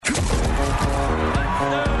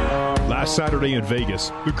Last Saturday in Vegas,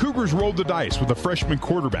 the Cougars rolled the dice with a freshman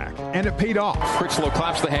quarterback, and it paid off. Critchlow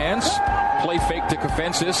claps the hands. Play fake to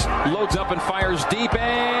Kofensis. Loads up and fires deep,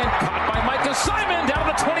 and caught by Micah Simon down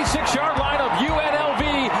the 26-yard line of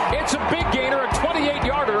UNLV. It's a big gainer, a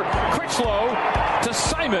 28-yarder. Critchlow to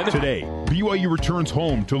Simon. Today, BYU returns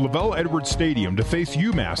home to Lavelle Edwards Stadium to face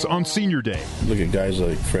UMass on Senior Day. Look at guys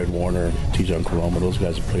like Fred Warner, Tijon Kaloma. Those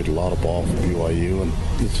guys have played a lot of ball for BYU, and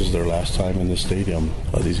this is their last time in this stadium.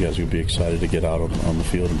 These guys will be excited to get out on the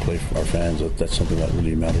field and play for our fans. That's something that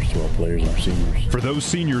really matters to our players and our seniors. For those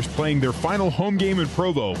seniors playing their final home game in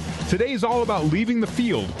Provo, today is all about leaving the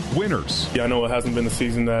field winners. Yeah, I know it hasn't been the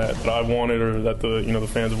season that I wanted or that the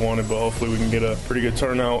fans have wanted, but hopefully we can get a pretty good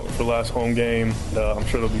turnout for the last home game. I'm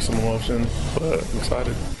sure there'll be some emotion, but I'm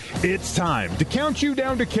excited. It's time to count you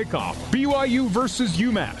down to kickoff. BYU versus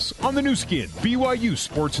UMass on the new skin, BYU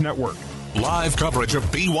Sports Network. Live coverage of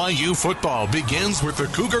BYU football begins with the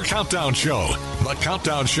Cougar Countdown Show. The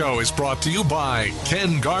Countdown Show is brought to you by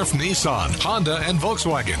Ken Garff Nissan, Honda, and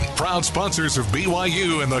Volkswagen. Proud sponsors of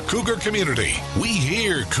BYU and the Cougar community. We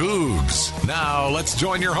hear Cougs. Now let's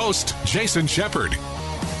join your host, Jason Shepard.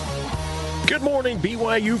 Good morning,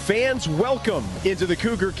 BYU fans. Welcome into the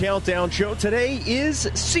Cougar Countdown Show. Today is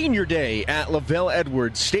Senior Day at Lavelle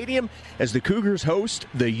Edwards Stadium as the Cougars host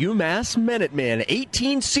the UMass Minutemen.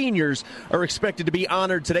 18 seniors are expected to be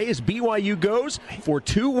honored today as BYU goes for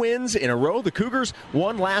 2 wins in a row. The Cougars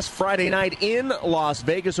won last Friday night in Las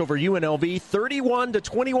Vegas over UNLV,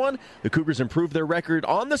 31-21. The Cougars improved their record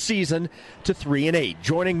on the season to 3-8.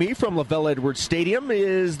 Joining me from Lavelle Edwards Stadium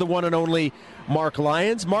is the one and only Mark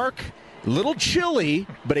Lyons. Mark, a little chilly,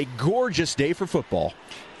 but a gorgeous day for football.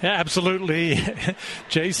 Yeah, absolutely.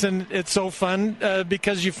 Jason, it's so fun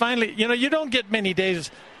because you finally, you don't get many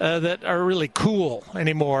days that are really cool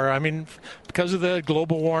anymore. I mean, because of the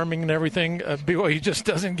global warming and everything, BYU just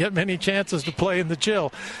doesn't get many chances to play in the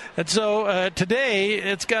chill. And so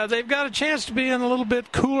today, they've got a chance to be in a little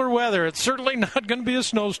bit cooler weather. It's certainly not going to be a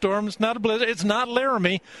snowstorm. It's not a blizzard. It's not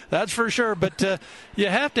Laramie, that's for sure. But you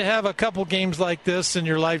have to have a couple games like this in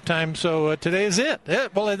your lifetime. So today is it.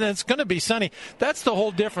 Well, and it's going to be sunny. That's the whole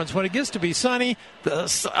difference. When it gets to be sunny,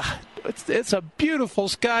 it's a beautiful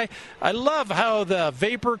sky. I love how the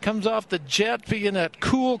vapor comes off the jet, being that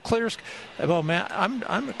cool, clear sky. Oh, man,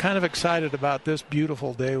 I'm kind of excited about this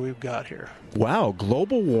beautiful day we've got here. Wow,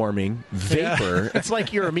 global warming, vapor. Yeah. It's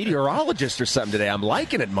like you're a meteorologist or something today. I'm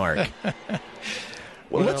liking it, Mark.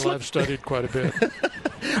 Well, I've studied quite a bit.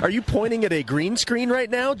 Are you pointing at a green screen right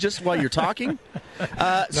now just while you're talking?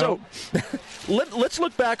 No. So let's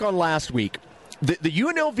look back on last week. The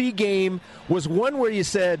UNLV game was one where you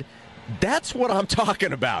said, that's what I'm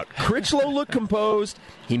talking about. Critchlow looked composed.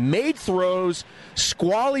 He made throws.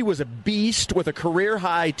 Squally was a beast with a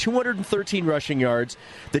career-high 213 rushing yards.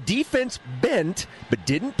 The defense bent but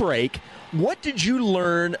didn't break. What did you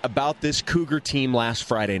learn about this Cougar team last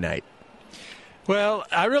Friday night? Well,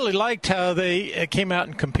 I really liked how they came out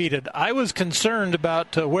and competed. I was concerned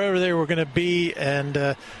about where they were going to be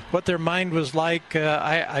and what their mind was like.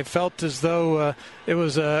 I felt as though it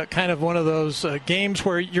was kind of one of those games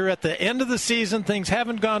where you're at the end of the season, things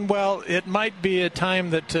haven't gone well. It might be a time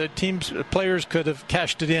that players could have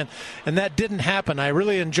cashed it in, and that didn't happen. I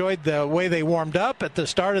really enjoyed the way they warmed up at the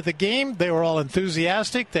start of the game. They were all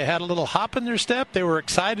enthusiastic. They had a little hop in their step. They were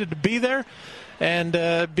excited to be there. And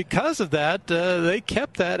because of that, they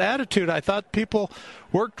kept that attitude. I thought people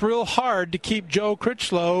worked real hard to keep Joe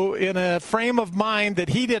Critchlow in a frame of mind that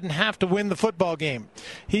he didn't have to win the football game.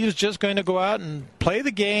 He was just going to go out and play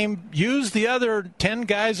the game, use the other 10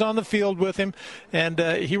 guys on the field with him, and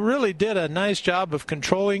he really did a nice job of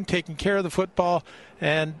controlling, taking care of the football.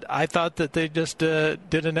 And I thought that they just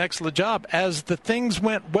did an excellent job. As the things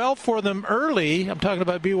went well for them early, I'm talking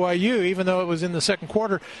about BYU, even though it was in the second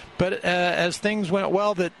quarter, but as things went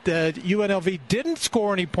well that UNLV didn't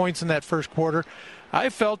score any points in that first quarter, I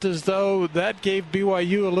felt as though that gave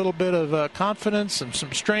BYU a little bit of confidence and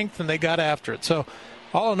some strength, and they got after it. So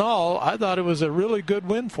all in all, I thought it was a really good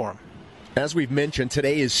win for them. As we've mentioned,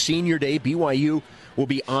 today is Senior Day. BYU will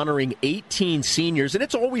be honoring 18 seniors, and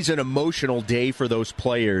it's always an emotional day for those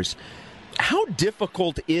players. How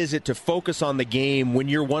difficult is it to focus on the game when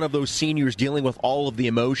you're one of those seniors dealing with all of the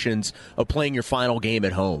emotions of playing your final game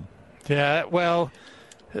at home? Yeah, well,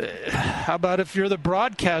 how about if you're the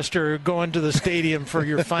broadcaster going to the stadium for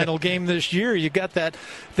your final game this year? You got that.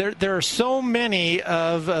 There are so many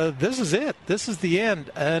of this is it. This is the end.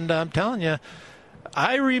 And I'm telling you,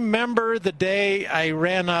 I remember the day I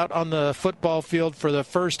ran out on the football field for the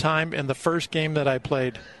first time in the first game that I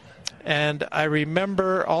played. And I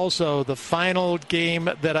remember also the final game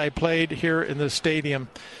that I played here in the stadium.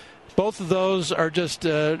 both of those are just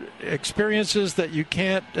experiences that you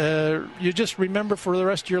can't, you just remember for the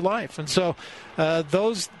rest of your life. And so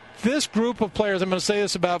this group of players, I'm going to say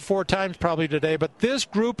this about 4 times probably today, but this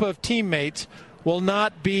group of teammates will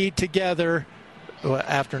not be together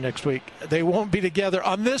after next week. They won't be together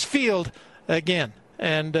on this field again.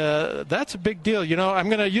 And that's a big deal. You know, I'm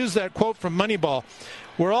going to use that quote from Moneyball.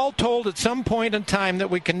 We're all told at some point in time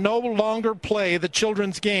that we can no longer play the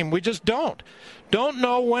children's game. We just don't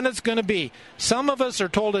know when it's going to be. Some of us are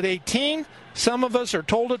told at 18. Some of us are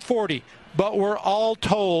told at 40. But we're all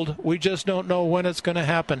told we just don't know when it's going to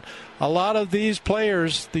happen. A lot of these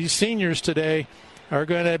players, these seniors today, are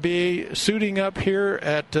going to be suiting up here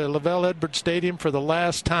at LaVell Edwards Stadium for the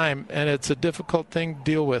last time, and it's a difficult thing to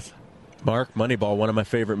deal with. Mark, Moneyball, one of my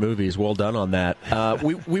favorite movies. Well done on that.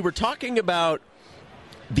 We were talking about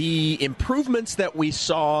the improvements that we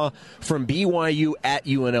saw from BYU at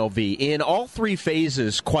UNLV in all 3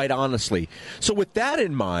 phases, quite honestly. So with that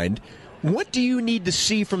in mind, what do you need to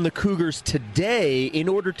see from the Cougars today in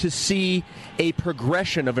order to see a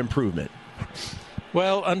progression of improvement?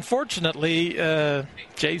 Well, unfortunately,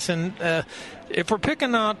 Jason, if we're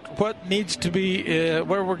picking out what needs to be,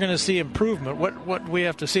 where we're going to see improvement, what we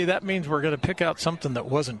have to see, that means we're going to pick out something that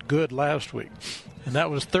wasn't good last week, and that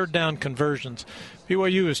was third down conversions.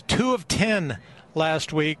 BYU is 2 of 10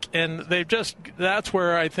 last week, and that's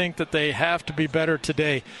where I think that they have to be better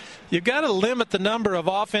today. You've got to limit the number of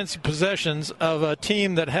offensive possessions of a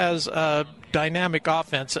team that has a dynamic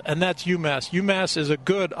offense, and that's UMass. UMass is a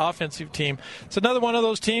good offensive team. It's another one of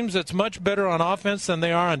those teams that's much better on offense than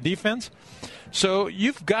they are on defense. So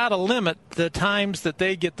you've got to limit the times that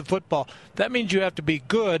they get the football. That means you have to be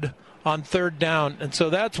good on third down, and so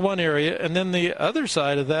that's one area. And then the other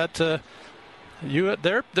side of that,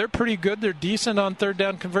 they're pretty good. They're decent on third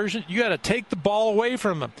down conversion. You got to take the ball away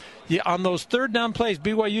from them. On those third down plays,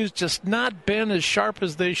 BYU's just not been as sharp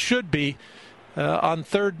as they should be on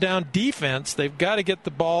third down defense. They've got to get the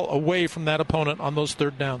ball away from that opponent on those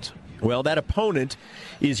third downs. Well, that opponent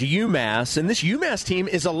is UMass, and this UMass team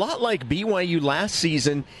is a lot like BYU last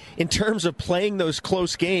season in terms of playing those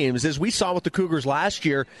close games. As we saw with the Cougars last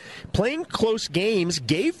year, playing close games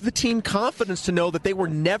gave the team confidence to know that they were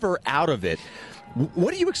never out of it.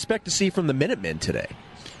 What do you expect to see from the Minutemen today?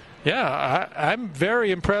 Yeah, I'm very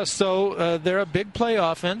impressed. So they're a big play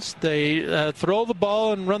offense. They throw the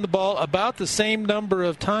ball and run the ball about the same number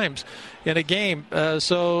of times in a game.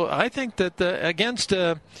 So I think that against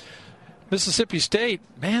Mississippi State,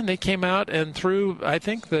 man, they came out and threw, I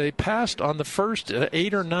think they passed on the first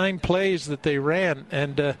 8 or 9 plays that they ran,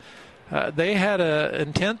 and they had an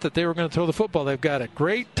intent that they were going to throw the football. They've got a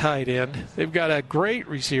great tight end. They've got a great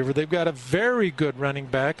receiver. They've got a very good running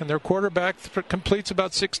back, and their quarterback completes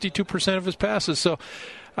about 62% of his passes. So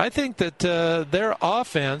I think that their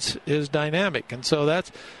offense is dynamic, and so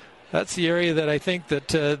that's the area that I think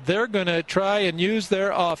that they're going to try and use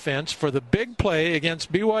their offense for the big play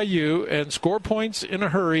against BYU and score points in a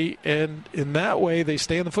hurry, and in that way they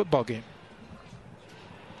stay in the football game.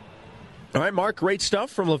 All right, Mark, great stuff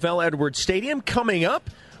from LaVell Edwards Stadium. Coming up,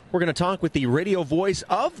 we're going to talk with the radio voice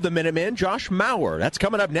of the Minutemen, Josh Mauer. That's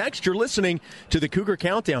coming up next. You're listening to the Cougar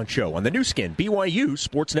Countdown Show on the new skin, BYU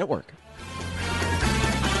Sports Network.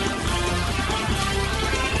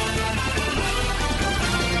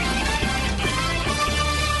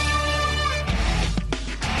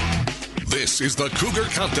 This is the Cougar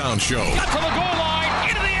Countdown Show. Got to the goal line,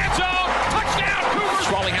 into the end zone, touchdown Cougars.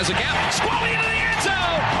 Squally has a gap, Squally into the end zone.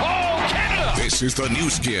 Oh, Canada. This is the new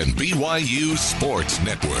skin, BYU Sports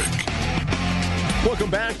Network.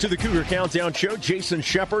 Welcome back to the Cougar Countdown Show. Jason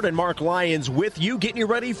Shepard and Mark Lyons with you, getting you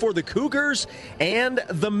ready for the Cougars and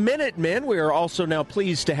the Minutemen. We are also now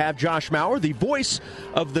pleased to have Josh Mauer, the voice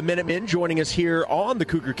of the Minutemen, joining us here on the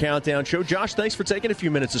Cougar Countdown Show. Josh, thanks for taking a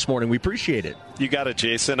few minutes this morning. We appreciate it. You got it,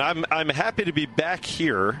 Jason. I'm happy to be back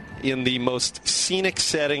here in the most scenic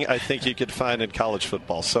setting I think you could find in college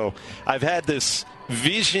football. So I've had this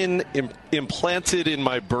vision implanted in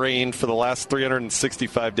my brain for the last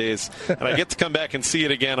 365 days, and I get to come back and see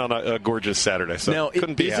it again on a gorgeous Saturday. So now,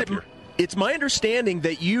 couldn't be happier. It's my understanding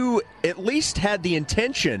that you at least had the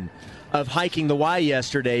intention of hiking the Y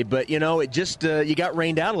yesterday, but it just you got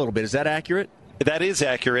rained out a little bit. Is that accurate? That is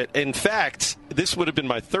accurate. In fact, this would have been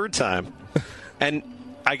my third time, and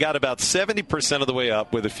I got about 70% of the way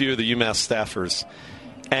up with a few of the UMass staffers,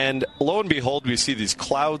 and lo and behold, we see these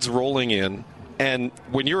clouds rolling in. And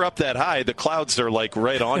when you're up that high, the clouds are like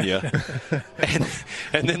right on you.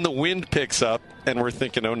 and then the wind picks up, and we're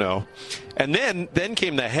thinking, oh, no. And then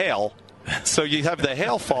came the hail. So you have the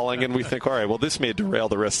hail falling, and we think, all right, well, this may derail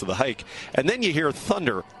the rest of the hike. And then you hear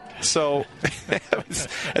thunder So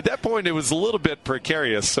at that point, it was a little bit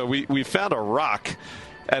precarious. So we found a rock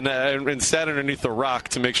and sat underneath the rock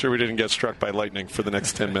to make sure we didn't get struck by lightning for the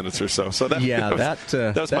next 10 minutes or so. So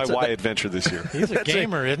that was my Y adventure this year. He's a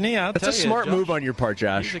gamer, isn't he? That's a smart move on your part,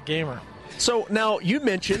 Josh. He's a gamer. So now you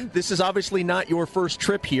mentioned this is obviously not your first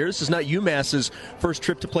trip here. This is not UMass's first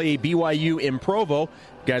trip to play BYU in Provo. You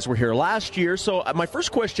guys were here last year. So my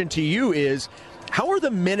first question to you is, how are the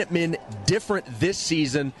Minutemen different this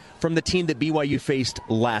season from the team that BYU faced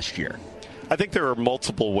last year? I think there are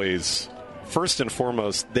multiple ways. First and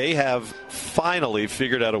foremost, they have finally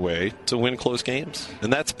figured out a way to win close games.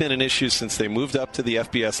 And that's been an issue since they moved up to the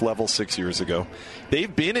FBS level 6 years ago.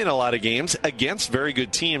 They've been in a lot of games against very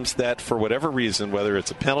good teams that, for whatever reason, whether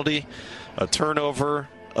it's a penalty, a turnover,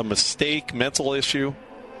 a mistake, mental issue,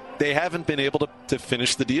 they haven't been able to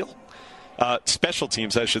finish the deal. Special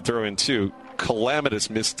teams, I should throw in, too. Calamitous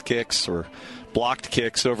missed kicks or blocked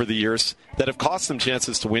kicks over the years that have cost them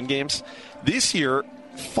chances to win games. This year,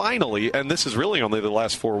 finally, and this is really only the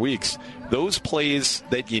last 4 weeks, those plays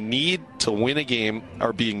that you need to win a game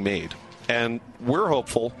are being made. And we're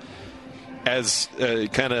hopeful, as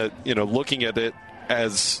looking at it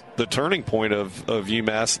as the turning point of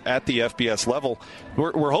UMass at the FBS level,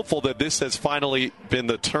 we're hopeful that this has finally been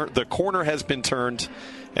the corner has been turned,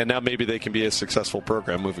 and now maybe they can be a successful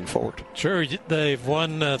program moving forward. Sure, they've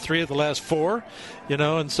won 3 of the last 4,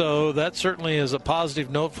 and so that certainly is a positive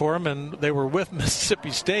note for them, and they were with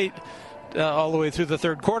Mississippi State all the way through the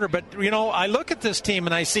third quarter. But, I look at this team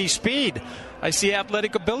and I see speed, I see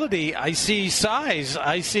athletic ability, I see size,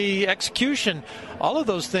 I see execution, all of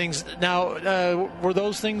those things. Now, were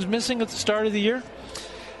those things missing at the start of the year?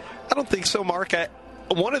 I don't think so, Mark.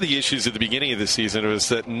 One of the issues at the beginning of the season was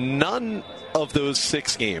that none of those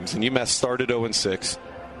 6 games, and UMass started 0-6,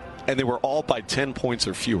 and they were all by 10 points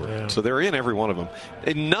or fewer. Yeah. So they're in every one of them.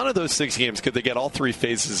 In none of those 6 games could they get all 3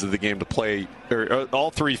 phases of the game to play, or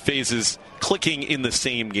all 3 phases clicking in the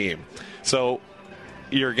same game. So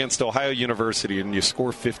you're against Ohio University and you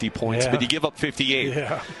score 50 points, but you give up 58.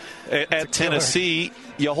 Yeah. At Tennessee,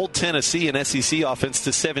 you hold Tennessee and SEC offense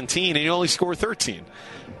to 17, and you only score 13.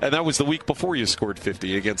 And that was the week before you scored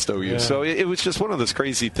 50 against OU. Yeah. So it was just one of those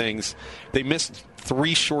crazy things. They missed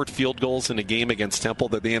 3 short field goals in a game against Temple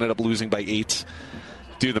that they ended up losing by 8.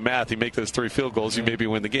 Do the math. You make those 3 field goals, you maybe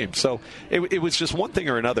win the game. So it was just one thing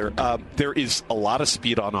or another. There is a lot of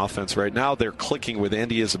speed on offense right now. They're clicking with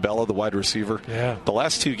Andy Isabella, the wide receiver. Yeah. The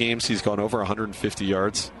last 2 games, he's gone over 150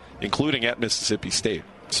 yards, including at Mississippi State.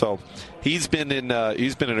 So he's been in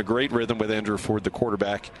a great rhythm with Andrew Ford, the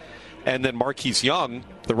quarterback. And then Marquise Young,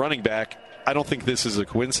 the running back. I don't think this is a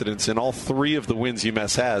coincidence. In all 3 of the wins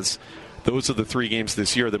UMass has, those are the 3 games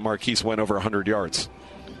this year that Marquise went over 100 yards.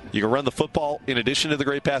 You can run the football. In addition to the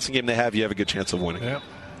great passing game they have, you have a good chance of winning. Yep.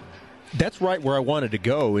 That's right where I wanted to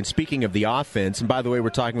go. And speaking of the offense, and by the way, we're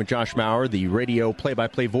talking with Josh Maurer, the radio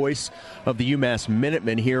play-by-play voice of the UMass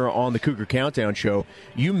Minutemen here on the Cougar Countdown Show.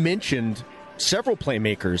 You mentioned several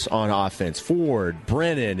playmakers on offense, Ford,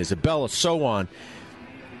 Brennan, Isabella, so on.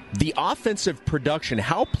 The offensive production,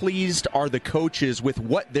 how pleased are the coaches with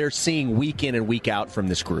what they're seeing week in and week out from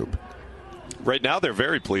this group? Right now, they're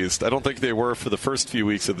very pleased. I don't think they were for the first few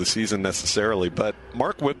weeks of the season necessarily, but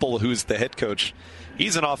Mark Whipple, who's the head coach,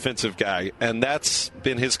 he's an offensive guy, and that's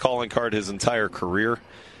been his calling card his entire career.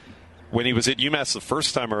 When he was at UMass the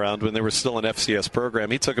first time around, when they were still an FCS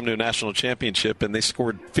program, he took them to a national championship, and they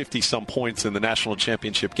scored 50-some points in the national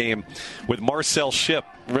championship game with Marcel Shipp.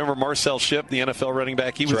 Remember Marcel Shipp, the NFL running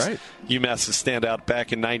back? He was UMass's standout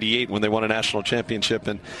back in '98 when they won a national championship.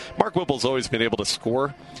 And Mark Whipple's always been able to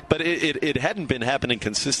score, but it hadn't been happening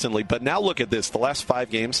consistently. But now look at this. The last 5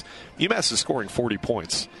 games, UMass is scoring 40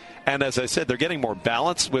 points. And as I said, they're getting more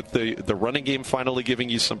balance with the running game finally giving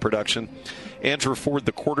you some production. Andrew Ford,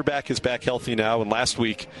 the quarterback, is back healthy now. And last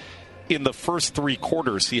week, in the first 3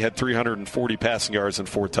 quarters, he had 340 passing yards and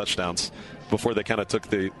 4 touchdowns before they kind of took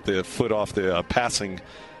the foot off the passing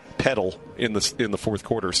pedal in the fourth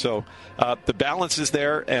quarter. So the balance is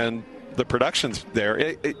there and the production's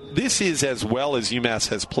there. This is as well as UMass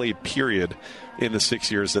has played, period, in the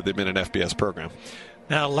 6 years that they've been an FBS program.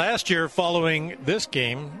 Now, last year, following this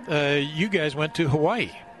game, you guys went to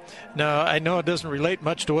Hawaii. Now, I know it doesn't relate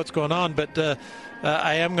much to what's going on, but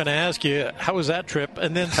I am going to ask you, how was that trip?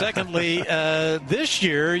 And then secondly, this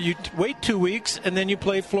year, you wait 2 weeks, and then you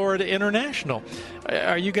play Florida International.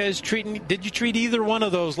 Are you guys did you treat either one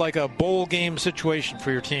of those like a bowl game situation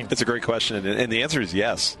for your team? It's a great question, and the answer is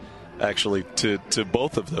yes, actually, to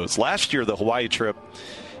both of those. Last year, the Hawaii trip,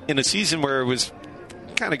 in a season where it was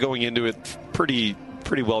kind of going into it pretty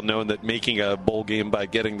pretty well known that making a bowl game by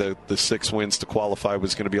getting the 6 wins to qualify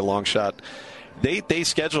was going to be a long shot. They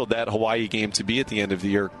scheduled that Hawaii game to be at the end of the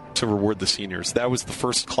year to reward the seniors. That was the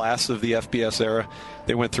first class of the FBS era.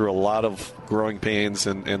 They went through a lot of growing pains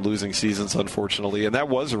and losing seasons, unfortunately, and that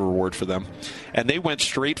was a reward for them. And they went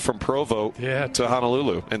straight from Provo to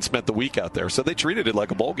Honolulu and spent the week out there. So they treated it like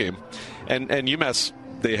a bowl game. And UMass,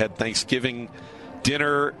 they had Thanksgiving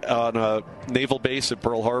dinner on a naval base at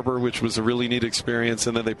Pearl Harbor, which was a really neat experience,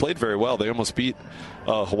 and then they played very well. They almost beat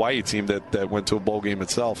a Hawaii team that went to a bowl game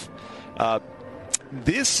itself.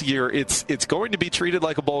 This year, it's going to be treated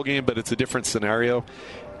like a bowl game, but it's a different scenario.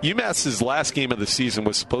 UMass's last game of the season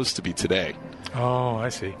was supposed to be today. Oh, I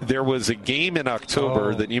see. There was a game in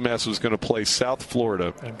October that UMass was going to play South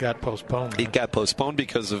Florida. It got postponed. It got postponed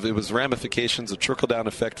because it was ramifications of trickle-down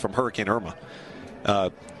effect from Hurricane Irma.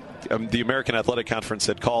 The American Athletic Conference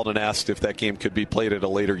had called and asked if that game could be played at a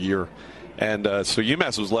later year. And so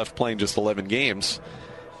UMass was left playing just 11 games.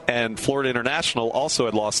 And Florida International also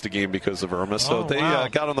had lost a game because of Irma. So they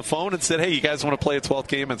got on the phone and said, hey, you guys want to play a 12th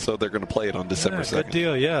game? And so they're going to play it on December 2nd. Good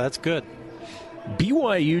deal. Yeah, that's good.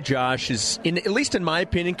 BYU, Josh, is, at least in my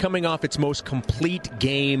opinion, coming off its most complete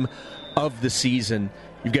game of the season.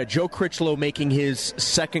 You've got Joe Critchlow making his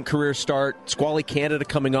second career start. Squally Canada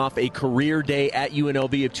coming off a career day at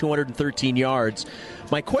UNLV of 213 yards.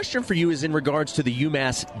 My question for you is in regards to the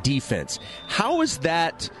UMass defense. How has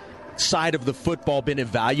that side of the football been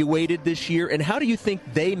evaluated this year, and how do you think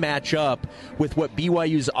they match up with what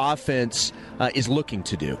BYU's offense is looking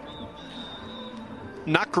to do?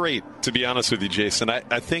 Not great, to be honest with you, Jason.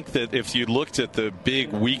 I think that if you looked at the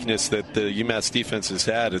big weakness that the UMass defense has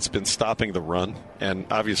had, it's been stopping the run. And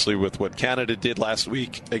obviously with what Canada did last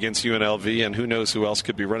week against UNLV, and who knows who else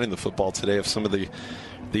could be running the football today, if some of the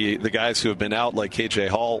guys who have been out, like KJ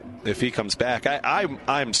Hall, if he comes back,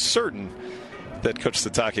 I'm certain that Coach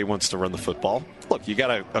Satake wants to run the football. Look, you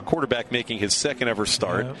got a quarterback making his second ever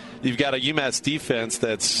start. Yeah. You've got a UMass defense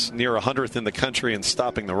that's near 100th in the country and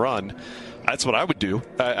stopping the run. That's what I would do.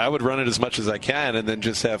 I would run it as much as I can and then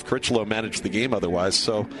just have Critchlow manage the game otherwise.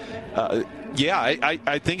 So,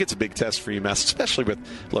 I think it's a big test for UMass, especially with,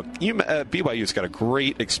 look, BYU's got a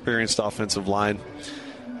great, experienced offensive line,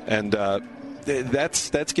 and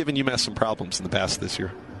that's given UMass some problems in the past this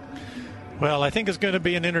year. Well, I think it's going to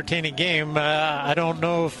be an entertaining game. I don't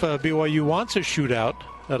know if BYU wants a shootout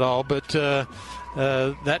at all, but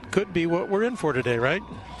that could be what we're in for today, right?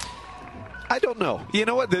 I don't know. You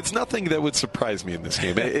know what? There's nothing that would surprise me in this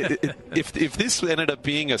game. If this ended up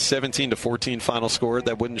being a 17-14 final score,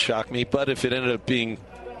 that wouldn't shock me. But if it ended up being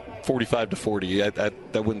 45-40,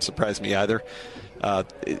 that wouldn't surprise me either.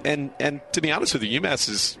 And to be honest with you,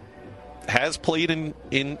 UMass has played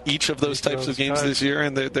in each of those types of games this year,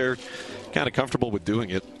 and they're kind of comfortable with doing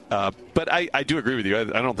it. But I do agree with you. I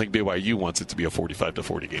don't think BYU wants it to be a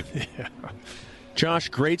 45-40 game. Yeah. Josh,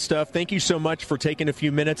 great stuff. Thank you so much for taking a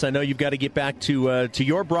few minutes. I know you've got to get back to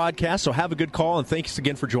your broadcast, so have a good call, and thanks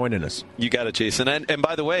again for joining us. You got it, Jason. And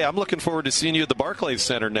by the way, I'm looking forward to seeing you at the Barclays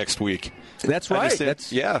Center next week. That's right.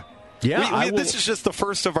 Yeah, this is just the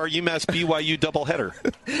first of our UMass BYU doubleheader.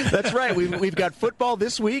 That's right. We've got football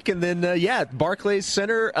this week, and then Barclays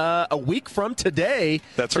Center a week from today.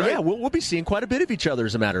 That's right. Yeah, we'll be seeing quite a bit of each other,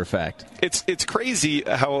 as a matter of fact. It's crazy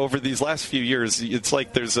how over these last few years, it's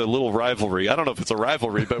like there's a little rivalry. I don't know if it's a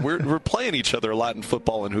rivalry, but we're playing each other a lot in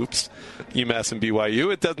football and hoops, UMass and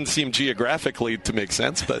BYU. It doesn't seem geographically to make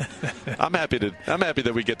sense, but I'm happy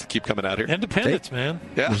that we get to keep coming out here. Independence, man.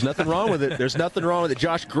 Yeah. There's nothing wrong with it. There's nothing wrong with it.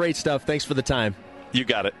 Josh, great stuff. Thanks for the time. You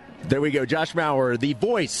got it. There we go. Josh Maurer, the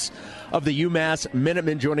voice of the UMass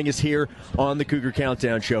Minutemen, joining us here on the Cougar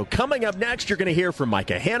Countdown Show. Coming up next, you're going to hear from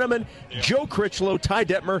Micah Hanneman, Joe Critchlow, Ty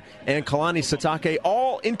Detmer, and Kalani Satake,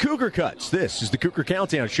 all in Cougar Cuts. This is the Cougar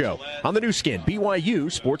Countdown Show on the new skin, BYU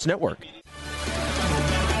Sports Network.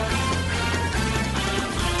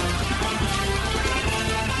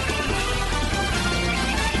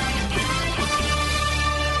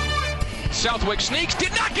 Southwick sneaks, did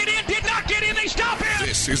not get in, they stop him!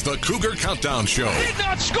 This is the Cougar Countdown Show. Did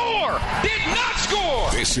not score!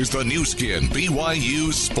 This is the new skin,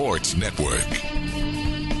 BYU Sports Network.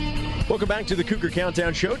 Welcome back to the Cougar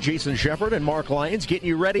Countdown Show. Jason Shepard and Mark Lyons getting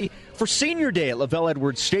you ready for Senior Day at LaVell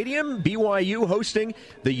Edwards Stadium. BYU hosting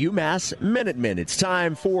the UMass Minutemen. It's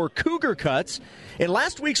time for Cougar Cuts. And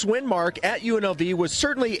last week's win, Mark, at UNLV was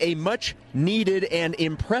certainly a much-needed and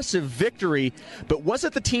impressive victory. But was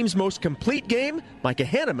it the team's most complete game? Micah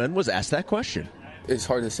Hanneman was asked that question. It's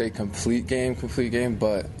hard to say complete game,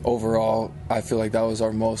 but overall, I feel like that was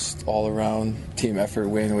our most all-around team effort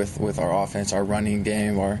win with our offense, our running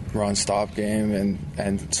game, our run-stop game,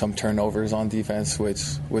 and some turnovers on defense,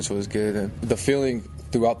 which was good. And the feeling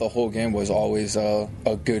throughout the whole game was always a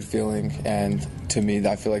good feeling, and to me,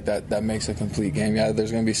 I feel like that makes a complete game. Yeah,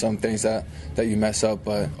 there's going to be some things that you mess up,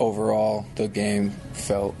 but overall, the game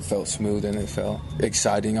felt smooth, and it felt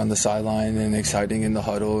exciting on the sideline and exciting in the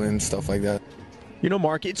huddle and stuff like that. You know,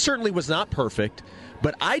 Mark, it certainly was not perfect,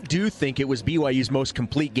 but I do think it was BYU's most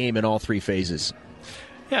complete game in all three phases.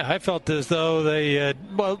 Yeah, I felt as though they,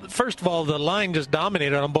 first of all, the line just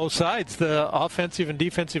dominated on both sides. The offensive and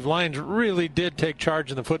defensive lines really did take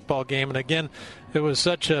charge in the football game. And again, it was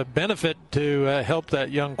such a benefit to help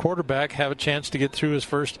that young quarterback have a chance to get through his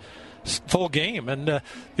first full game. And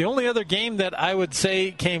the only other game that I would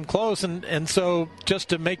say came close, and so just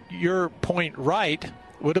to make your point right,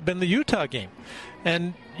 would have been the Utah game.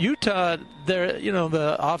 And Utah,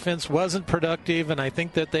 the offense wasn't productive, and I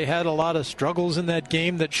think that they had a lot of struggles in that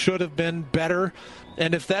game that should have been better.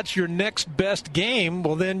 And if that's your next best game,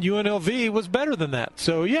 well, then UNLV was better than that.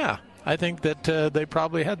 So, yeah, I think that they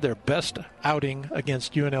probably had their best outing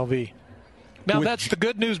against UNLV. Now, that's the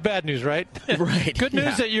good news, bad news, right? Right. Good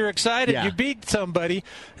news that you're excited. Yeah. You beat somebody,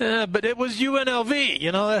 but it was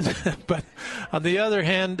UNLV, But on the other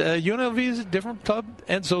hand, UNLV is a different club,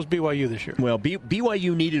 and so is BYU this year. Well,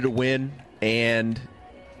 BYU needed a win, and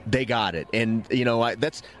they got it. And,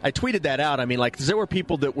 I tweeted that out. I mean, there were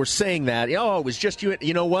people that were saying that, it was just you.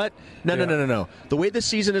 You know what? No. The way this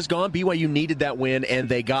season has gone, BYU needed that win, and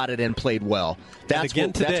they got it and played well.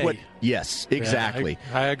 Yes, exactly.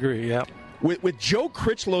 Yeah, I agree, yeah. With Joe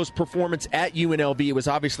Critchlow's performance at UNLV, it was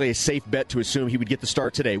obviously a safe bet to assume he would get the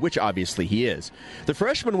start today, which obviously he is. The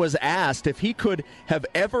freshman was asked if he could have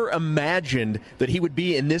ever imagined that he would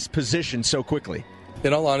be in this position so quickly.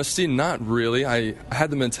 In all honesty, not really. I had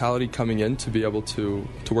the mentality coming in to be able to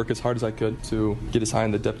work as hard as I could, to get as high in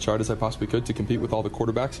the depth chart as I possibly could, to compete with all the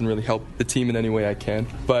quarterbacks and really help the team in any way I can.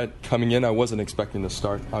 But coming in, I wasn't expecting to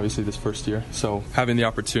start, obviously, this first year. So having the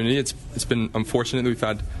opportunity, it's been unfortunate that we've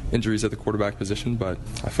had injuries at the quarterback position, but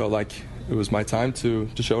I felt like it was my time to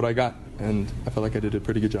show what I got, and I felt like I did a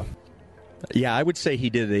pretty good job. Yeah, I would say he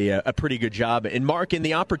did a pretty good job. And Mark, in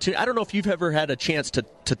the opportunity, I don't know if you've ever had a chance to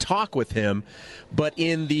talk with him, but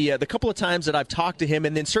in the couple of times that I've talked to him,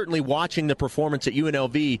 and then certainly watching the performance at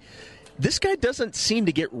UNLV, this guy doesn't seem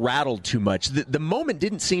to get rattled too much. The moment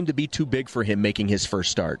didn't seem to be too big for him making his first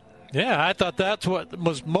start. Yeah, I thought that's what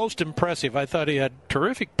was most impressive. I thought he had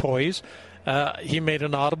terrific poise. He made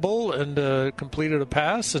an audible and completed a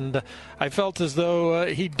pass, and I felt as though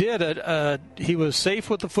he did it. He was safe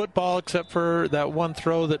with the football, except for that one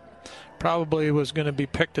throw that probably was going to be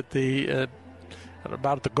picked at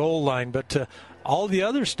about the goal line. But all the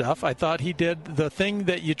other stuff, I thought he did the thing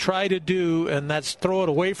that you try to do, and that's throw it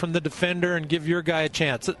away from the defender and give your guy a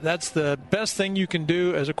chance. That's the best thing you can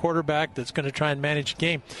do as a quarterback that's going to try and manage the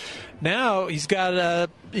game. Now he's got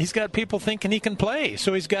people thinking he can play,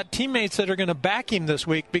 so he's got teammates that are going to back him this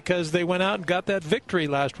week because they went out and got that victory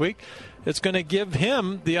last week. It's going to give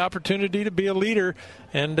him the opportunity to be a leader,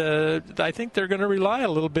 and I think they're going to rely a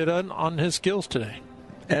little bit on his skills today.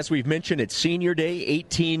 As we've mentioned, it's Senior Day.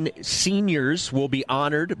 18 seniors will be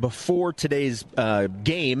honored before today's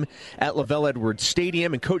game at LaVell Edwards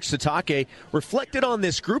Stadium. And Coach Sitake reflected on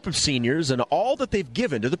this group of seniors and all that they've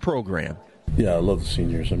given to the program. Yeah, I love the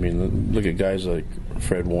seniors. I mean, look at guys like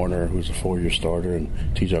Fred Warner, who's a 4-year starter, and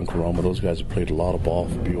Tijon Karoma. Those guys have played a lot of ball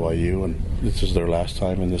for BYU, and this is their last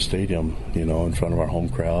time in this stadium, in front of our home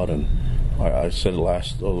crowd. And I said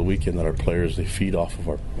the weekend that our players, they feed off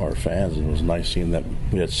of our fans, and it was nice seeing that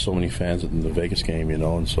we had so many fans in the Vegas game,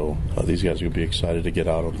 and so these guys will be excited to get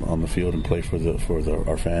out on the field and play for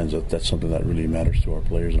our fans. That's something that really matters to our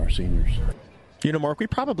players and our seniors. Mark, we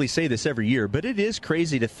probably say this every year, but it is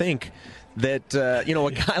crazy to think that, a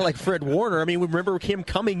guy like Fred Warner, I mean, we remember him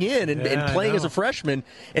coming in and playing as a freshman,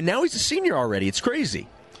 and now he's a senior already. It's crazy.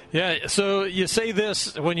 Yeah, so you say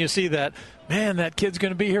this when you see that, man, that kid's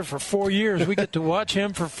going to be here for 4 years. We get to watch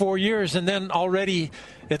him for 4 years, and then already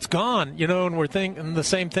it's gone, and we're thinking the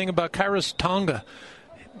same thing about Kairos Tonga.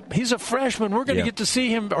 He's a freshman. We're going to get to see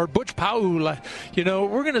him, or Butch Pau,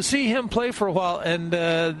 we're going to see him play for a while, and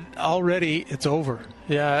already it's over.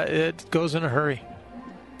 Yeah, it goes in a hurry.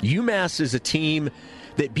 UMass is a team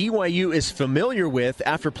that BYU is familiar with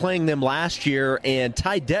after playing them last year, and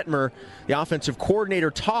Ty Detmer, the offensive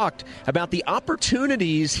coordinator, talked about the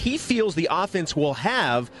opportunities he feels the offense will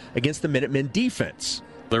have against the Minutemen defense.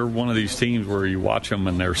 They're one of these teams where you watch them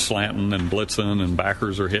and they're slanting and blitzing and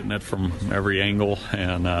backers are hitting it from every angle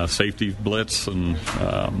and safety blitz, and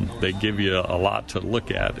they give you a lot to look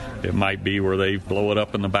at. It might be where they blow it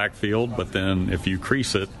up in the backfield, but then if you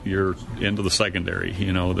crease it, you're into the secondary.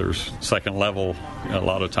 There's second level a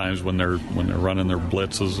lot of times when they're running their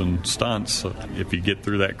blitzes and stunts. If you get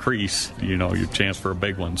through that crease, your chance for a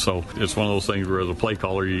big one. So it's one of those things where as a play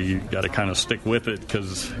caller, you got to kind of stick with it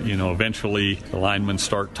because, eventually the linemen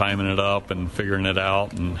start timing it up and figuring it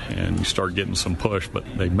out, and you start getting some push. But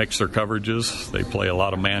they mix their coverages. They play a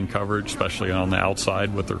lot of man coverage, especially on the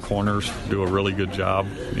outside with their corners, do a really good job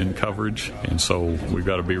in coverage. And so we've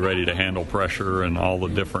got to be ready to handle pressure and all the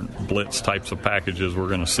different blitz types of packages we're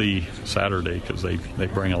going to see Saturday because they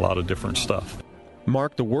bring a lot of different stuff.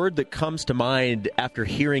 Mark, the word that comes to mind after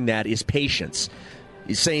hearing that is patience.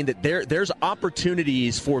 He's saying that there's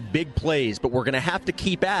opportunities for big plays, but we're going to have to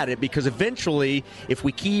keep at it because eventually, if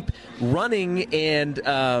we keep running and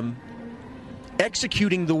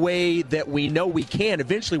executing the way that we know we can,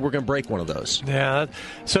 eventually we're going to break one of those. Yeah.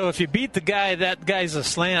 So if you beat the guy, that guy's a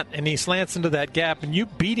slant, and he slants into that gap, and you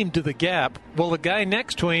beat him to the gap, well, the guy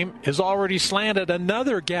next to him is already slanted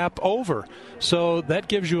another gap over. So that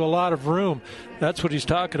gives you a lot of room. That's what he's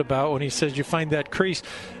talking about when he says you find that crease.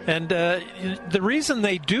 And the reason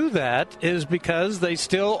they do that is because they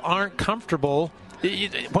still aren't comfortable.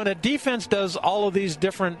 When a defense does all of these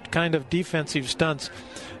different kind of defensive stunts,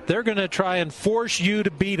 they're going to try and force you to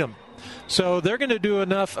beat them. So they're going to do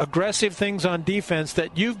enough aggressive things on defense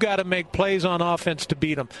that you've got to make plays on offense to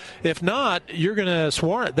beat them. If not, you're going to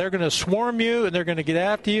swarm. They're going to swarm you, and they're going to get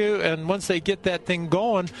after you. And once they get that thing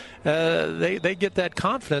going, they get that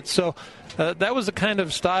confidence. So that was the kind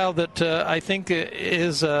of style that I think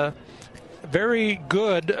is very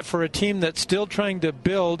good for a team that's still trying to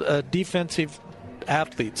build defensive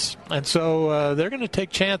athletes. And so they're going to take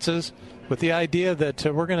chances with the idea that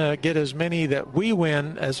we're going to get as many that we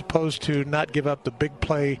win as opposed to not give up the big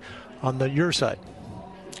play on your side.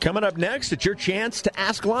 Coming up next, it's your chance to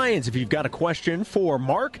ask Lions. If you've got a question for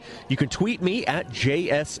Mark, you can tweet me at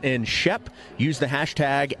JSNShep. Use the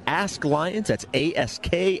hashtag AskLions. That's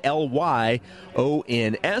AskLyons.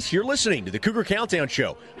 You're listening to the Cougar Countdown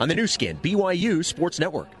Show on the new skin, BYU Sports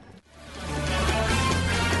Network.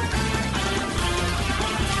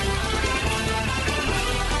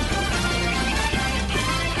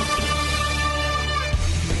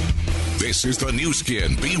 This is the new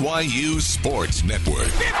skin, BYU Sports Network.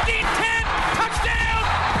 15-10, touchdown,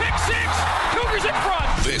 pick six, Cougars in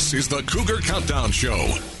front. This is the Cougar Countdown Show.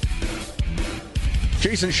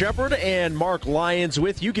 Jason Shepard and Mark Lyons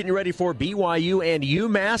with you, getting ready for BYU and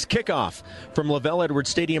UMass kickoff from Lavelle Edwards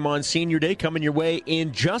Stadium on Senior Day, coming your way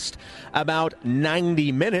in just about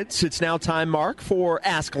 90 minutes. It's now time, Mark, for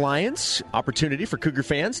Ask Lions. Opportunity for Cougar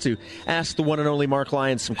fans to ask the one and only Mark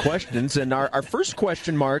Lyons some questions. And our first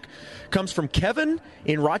question, Mark, comes from Kevin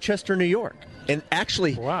in Rochester, New York. And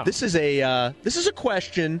actually, this is a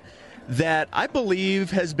question that I believe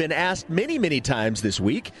has been asked many, many times this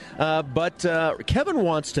week. But Kevin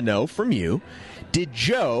wants to know from you, did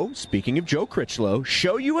Joe, speaking of Joe Critchlow,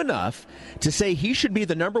 show you enough to say he should be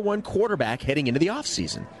the number one quarterback heading into the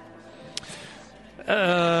offseason?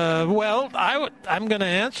 Well, I'm going to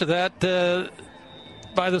answer that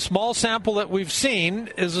by the small sample that we've seen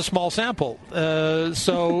is a small sample.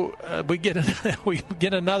 So we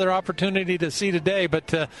get another opportunity to see today.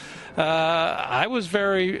 But I was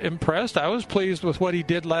very impressed. I was pleased with what he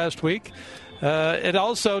did last week. It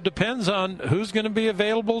also depends on who's going to be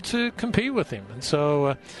available to compete with him. And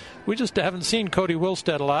so we just haven't seen Cody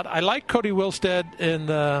Wilstead a lot. I liked Cody Wilstead in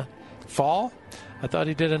the fall. I thought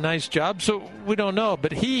he did a nice job, so we don't know.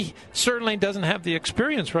 But he certainly doesn't have the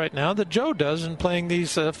experience right now that Joe does in playing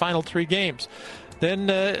these final three games. Then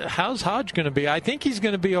how's Hodge going to be? I think he's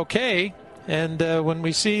going to be okay. And when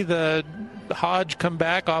we see the Hodge come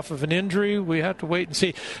back off of an injury, we have to wait and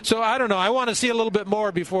see. So I don't know. I want to see a little bit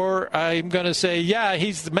more before I'm going to say, yeah,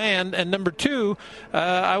 he's the man. And number two,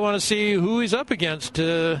 I want to see who he's up against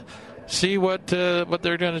to see what they're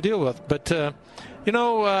going to deal with. But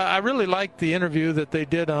I really liked the interview that they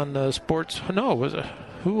did on Sports. No,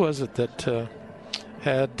 who was it that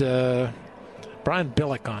had Brian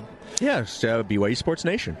Billick on? Yeah, it's BYU Sports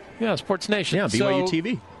Nation. Yeah, Sports Nation. Yeah, BYU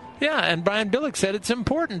TV. Yeah, and Brian Billick said it's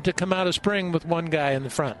important to come out of spring with one guy in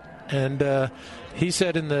the front. And he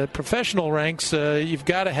said in the professional ranks, you've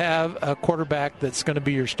got to have a quarterback that's going to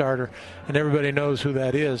be your starter, and everybody knows who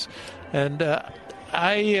that is. And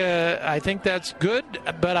I think that's good,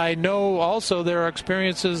 but I know also there are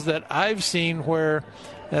experiences that I've seen where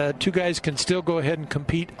two guys can still go ahead and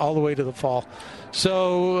compete all the way to the fall.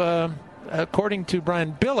 So according to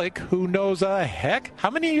Brian Billick, who knows how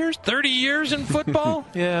many years? 30 years in football?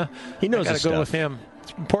 Yeah. He knows his stuff. Got to go with him.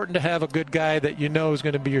 It's important to have a good guy that you know is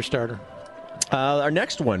going to be your starter. Our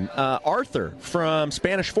next one, Arthur from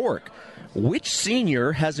Spanish Fork. Which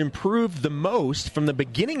senior has improved the most from the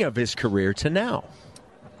beginning of his career to now?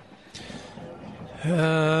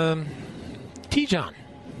 Tijon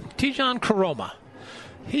Karoma.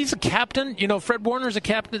 He's a captain. You know, Fred Warner's a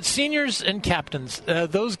captain. Seniors and captains,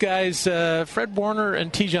 those guys, Fred Warner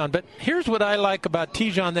and Tijon. But here's what I like about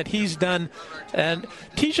Tijon that he's done. And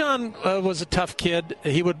Tijon was a tough kid.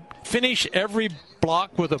 He would finish every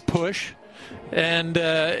block with a push. And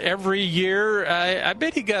every year, I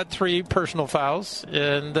bet he got 3 personal fouls.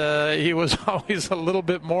 And he was always a little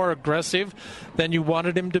bit more aggressive than you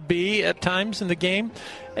wanted him to be at times in the game.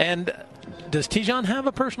 And does Tijon have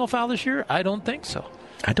a personal foul this year? I don't think so.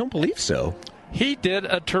 I don't believe so. He did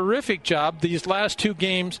a terrific job these last 2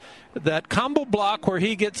 games. That combo block where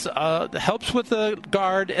he gets helps with the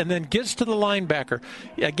guard and then gets to the linebacker.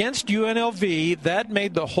 Against UNLV, that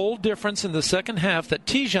made the whole difference in the second half, that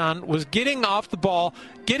Tijon was getting off the ball,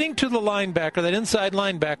 getting to the linebacker, that inside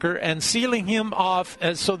linebacker, and sealing him off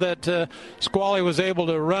so that Squally was able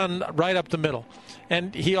to run right up the middle.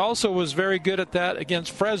 And he also was very good at that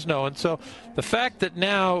against Fresno. And so the fact that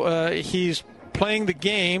now he's playing the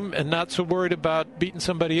game and not so worried about beating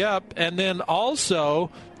somebody up, and then also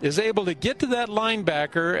is able to get to that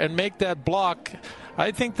linebacker and make that block,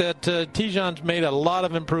 I think that Tijon's made a lot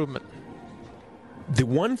of improvement. The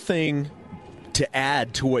one thing to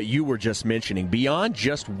add to what you were just mentioning, beyond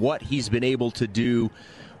just what he's been able to do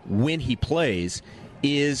when he plays,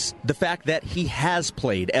 is the fact that he has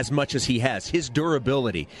played as much as he has, his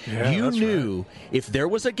durability. Yeah, you knew if there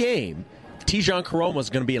was a game, Tijon Karoma was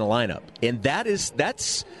going to be in a lineup, and that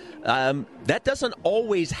doesn't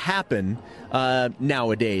always happen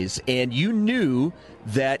nowadays. And you knew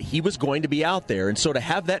that he was going to be out there, and so to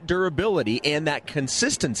have that durability and that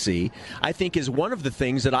consistency, I think, is one of the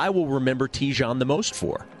things that I will remember Tijon the most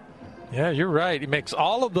for. Yeah, you're right. He makes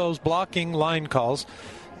all of those blocking line calls,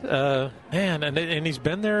 and he's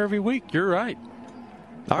been there every week. You're right.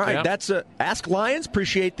 All right, yeah. That's Ask Lions.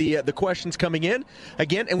 Appreciate the questions coming in.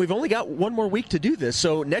 Again, and we've only got one more week to do this.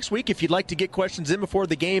 So next week, if you'd like to get questions in before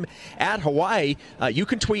the game at Hawaii, you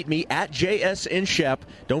can tweet me at JSNShep.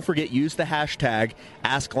 Don't forget, use the hashtag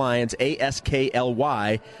AskLions,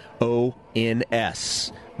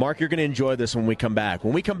 AskLyons. Mark, you're going to enjoy this when we come back.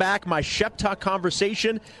 When we come back, my Shep Talk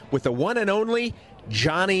conversation with the one and only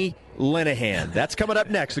Johnny Linehan. That's coming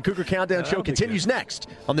up next. The Cougar Countdown Show continues next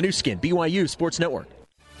on the new skin, BYU Sports Network.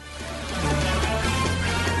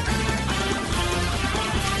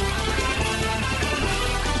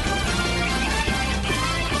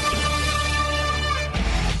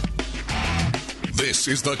 This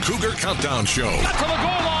is the Cougar Countdown Show. Got to the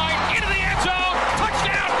goal line, into the end zone,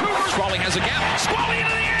 touchdown, Cougars. Squally has a gap, Squally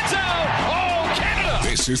into the end zone. Oh, Canada.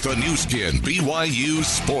 This is the new skin, BYU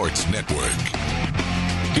Sports Network.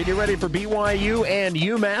 Getting ready for BYU and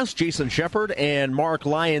UMass. Jason Shepard and Mark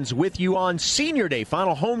Lyons with you on Senior Day,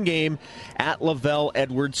 final home game at LaVell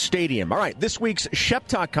Edwards Stadium. All right, this week's Shep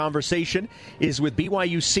Talk conversation is with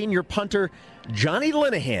BYU senior punter Johnny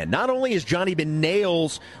Linehan. Not only has Johnny been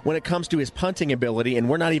nails when it comes to his punting ability, and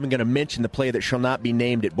we're not even going to mention the play that shall not be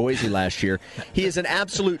named at Boise last year, he is an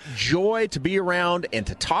absolute joy to be around and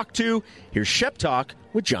to talk to. Here's Shep Talk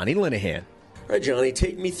with Johnny Linehan. All right, Johnny,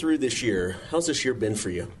 take me through this year. How's this year been for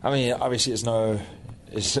you? I mean, obviously it's no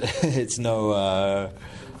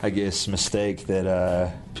I guess, mistake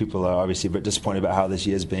that people are obviously a bit disappointed about how this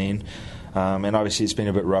year's been. And obviously it's been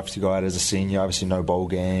a bit rough to go out as a senior, obviously no bowl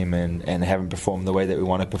game and haven't performed the way that we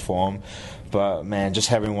want to perform. But, man, just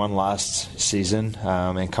having one last season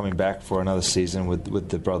and coming back for another season with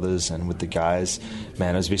the brothers and with the guys,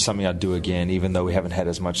 man, it would be something I'd do again, even though we haven't had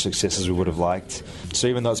as much success as we would have liked. So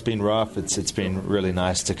even though it's been rough, it's been really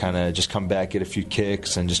nice to kind of just come back, get a few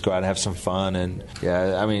kicks, and just go out and have some fun. And,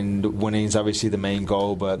 yeah, I mean, winning is obviously the main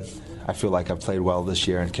goal, but I feel like I've played well this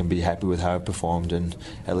year and can be happy with how I performed, and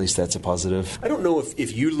at least that's a positive. I don't know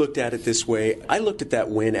if you looked at it this way. I looked at that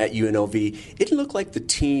win at UNLV. It looked like the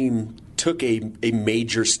team took a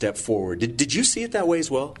major step forward. Did you see it that way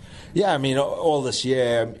as well? Yeah, I mean, all this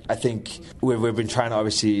year, I think we've been trying to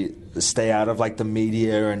obviously stay out of like the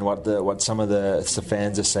media and what some of the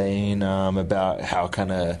fans are saying about how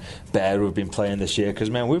kind of bad we've been playing this year. Because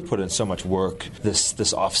man, we've put in so much work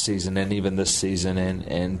this off season and even this season,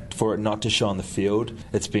 and for it not to show on the field,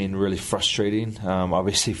 it's been really frustrating.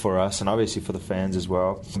 Obviously for us and obviously for the fans as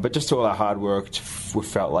well. But just all our hard work, we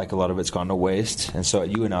felt like a lot of it's gone to waste. And so at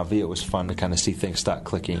UNLV, it was fun to kind of see things start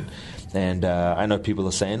clicking. And I know people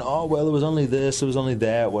are saying, oh, well, it was only this, it was only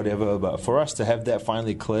that, whatever. But for us to have that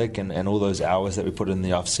finally click and all those hours that we put in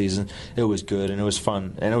the off-season, it was good and it was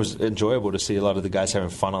fun. And it was enjoyable to see a lot of the guys having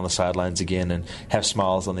fun on the sidelines again and have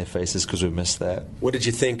smiles on their faces because we missed that. What did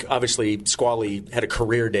you think? Obviously, Squally had a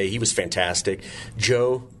career day. He was fantastic.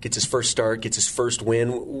 Joe gets his first start, gets his first win.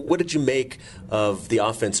 What did you make of the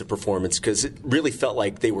offensive performance? Because it really felt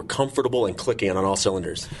like they were comfortable and clicking on all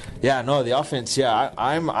cylinders. Yeah, no, the offense,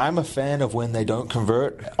 I'm a fan of when they don't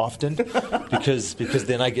convert often because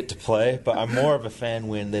then I get to play, but I'm more of a fan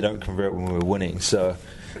when they don't convert when we're winning. So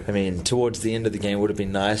I mean, towards the end of the game, it would have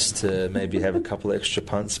been nice to maybe have a couple extra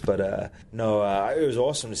punts. But it was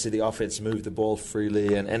awesome to see the offense move the ball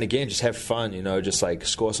freely and again, just have fun, just like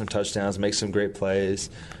score some touchdowns, make some great plays.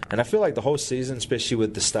 And I feel like the whole season, especially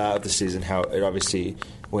with the start of the season, how it obviously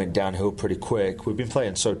went downhill pretty quick. We've been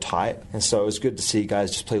playing so tight, and so it was good to see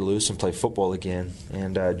guys just play loose and play football again.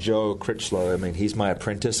 And Joe Critchlow, I mean, he's my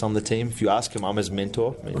apprentice on the team. If you ask him, I'm his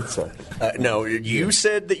mentor. I mean, no, you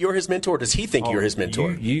said that you're his mentor. Does he think you're his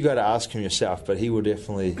mentor? You got to ask him yourself, but he will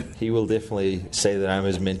definitely say that I'm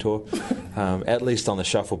his mentor, at least on the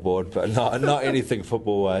shuffleboard, but not anything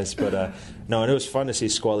football-wise. But no, and it was fun to see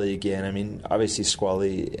Squally again. I mean, obviously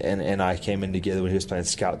Squally and I came in together when he was playing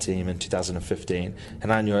scout team in 2015,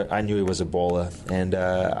 and I knew he was a baller, and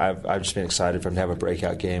I've just been excited for him to have a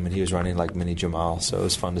breakout game, and he was running like mini Jamal, so it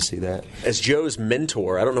was fun to see that. As Joe's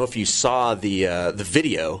mentor, I don't know if you saw the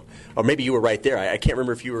video, or maybe you were right there. I can't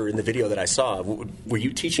remember if you were in the video that I saw. Were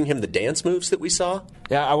you teaching him the dance moves that we saw?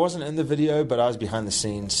 Yeah, I wasn't in the video, but I was behind the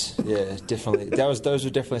scenes. Yeah, definitely. Those were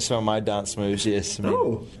definitely some of my dance moves, yes. I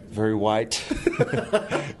mean, very white.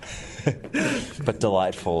 But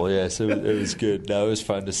delightful, yes. It was good. No, it was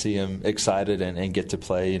fun to see him excited and get to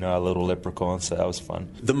play, our little leprechaun, so that was fun.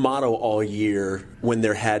 The motto all year, when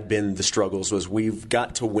there had been the struggles, was we've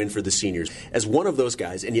got to win for the seniors. As one of those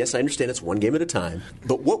guys, and yes, I understand it's one game at a time,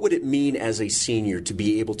 but what would it mean as a senior to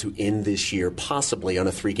be able to end this year possibly on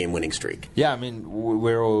a 3-game winning streak? Yeah, I mean,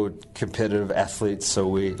 we're all competitive athletes, so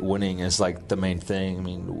winning is like the main thing. I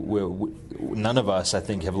mean, none of us, I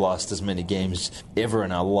think, have lost as many games ever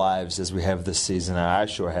in our lives as we have this season. I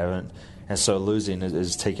sure haven't. And so losing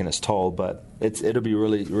is taking its toll, but it'll be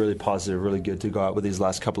really, really positive, really good to go out with these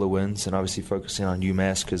last couple of wins and obviously focusing on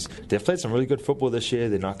UMass because they've played some really good football this year.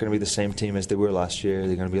 They're not going to be the same team as they were last year.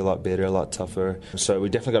 They're going to be a lot better, a lot tougher. So we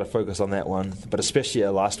definitely got to focus on that one, but especially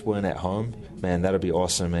a last win at home, man, that'll be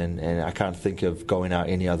awesome, and I can't think of going out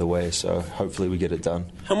any other way, so hopefully we get it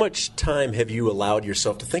done. How much time have you allowed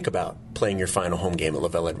yourself to think about playing your final home game at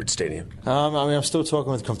LaVell Edwards Stadium? I mean, I'm still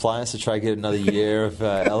talking with compliance to try to get another year of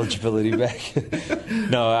eligibility back.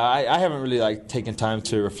 No, I haven't really taken time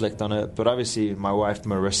to reflect on it, but obviously my wife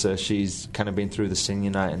Marissa, she's kind of been through the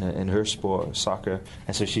senior night in her sport, soccer,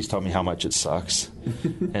 and so she's told me how much it sucks,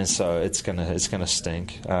 and so it's gonna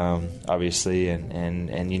stink, obviously,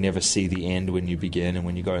 and you never see the end when you begin and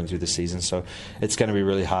when you're going through the season, so it's going to be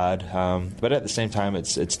really hard, but at the same time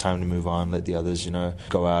it's time to move on, let the others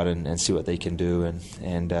go out and see what they can do,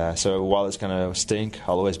 and so while it's going to stink,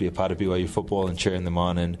 I'll always be a part of BYU football and cheering them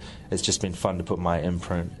on, and it's just been fun to put my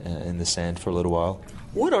imprint in the sand for a little while.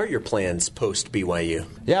 What are your plans post BYU?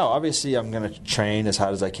 Yeah, obviously I'm going to train as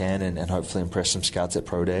hard as I can and hopefully impress some scouts at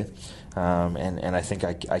Pro Day. And I think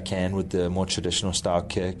I can with the more traditional style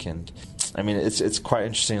kick. And I mean, it's quite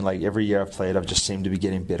interesting. Like every year I've played, I've just seemed to be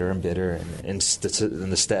getting better and better in the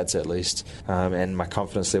stats at least. And my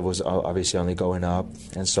confidence level is obviously only going up.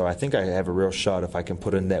 And so I think I have a real shot if I can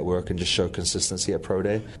put in that work and just show consistency at Pro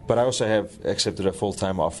Day. But I also have accepted a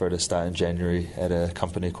full-time offer to start in January at a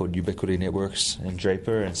company called Ubiquity Networks in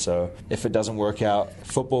Draper. And so if it doesn't work out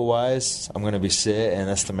football-wise, I'm going to be set. And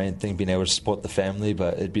that's the main thing, being able to support the family.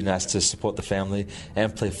 But it'd be nice to support the family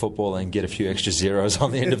and play football and get a few extra zeros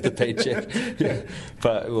on the end of the paycheck.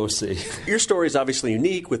 But we'll see. Your story is obviously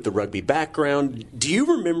unique with the rugby background. Do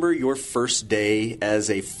you remember your first day as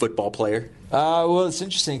a football player? Well, it's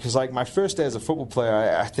interesting because my first day as a football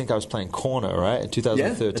player, I think I was playing corner, right, in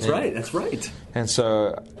 2013. Yeah, that's right. And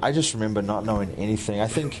so I just remember not knowing anything. I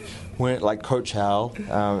think when Coach Howell,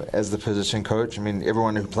 as the position coach, I mean,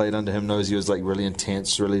 everyone who played under him knows he was really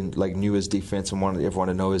intense, really knew his defense and wanted everyone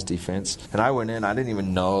to know his defense. And I went in, I didn't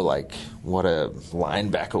even know what a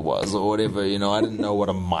linebacker was or whatever. You know, I didn't know what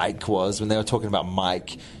a mic was when they were talking about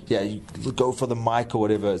Mike. Yeah, you go for the mic or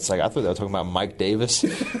whatever. It's like I thought they were talking about Mike Davis.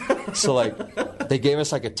 So like they gave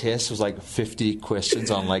us like a test. It was like 50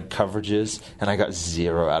 questions on like coverages, and I got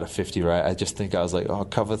 0 out of 50 right. I just think I was like, oh,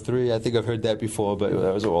 cover 3. I think I've heard that before, but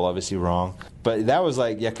that was all obviously wrong. But that was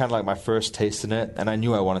like, kind of like my first taste in it, and I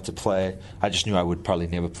knew I wanted to play. I just knew I would probably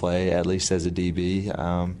never play, at least as a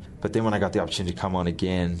DB. But then when I got the opportunity to come on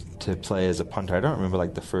again to play as a punter, I don't remember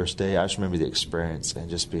like the first day. I just remember the experience and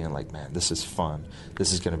just being like, man, this is fun.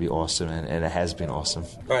 This is going to be awesome, and it has been awesome.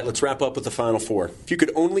 All right, let's wrap up with the Final Four. If you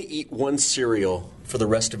could only eat one cereal for the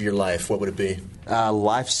rest of your life, what would it be?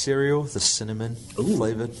 Life cereal, the cinnamon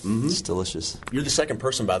flavored. Mm-hmm. It's delicious. You're the second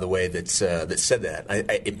person, by the way, that said that.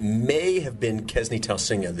 It may have been Kesni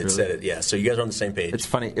Tausinga that said it. Yeah, so you guys are on the same page. It's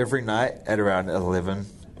funny. Every night at around 11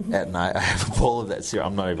 at night, I have a bowl of that cereal.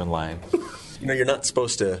 I'm not even lying. You know, you're not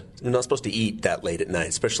supposed to eat that late at night,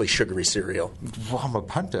 especially sugary cereal. Well, I'm a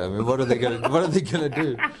punter. I mean, what are they gonna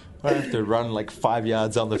do? I have to run like 5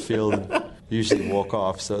 yards on the field and usually walk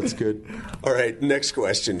off, so it's good. All right, next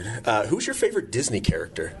question. Who's your favorite Disney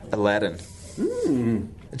character? Aladdin.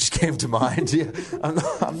 It just came to mind. Yeah,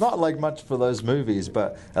 I'm not like much for those movies,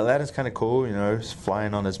 but Aladdin's kind of cool. You know,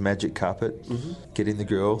 flying on his magic carpet, getting the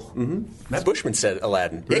girl. Mm-hmm. Matt Bushman said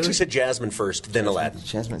Aladdin. Really? He actually said Jasmine first, then Aladdin.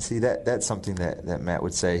 Jasmine. See, that's something that Matt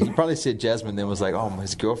would say. He probably said Jasmine, then was like, oh,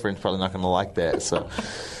 his girlfriend's probably not going to like that. So,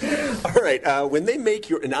 all right. When they make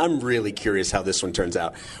and I'm really curious how this one turns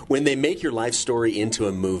out. When they make your life story into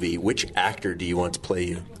a movie, which actor do you want to play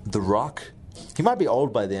you? The Rock. He might be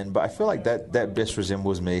old by then, but I feel like that best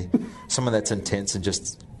resembles me. Someone that's intense and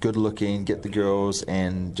just good looking, get the girls,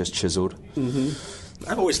 and just chiseled. Mm-hmm.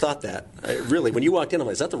 I've always thought that. Really, when you walked in, I'm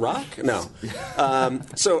like, is that The Rock? No.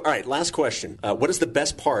 So, all right, last question. What is the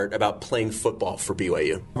best part about playing football for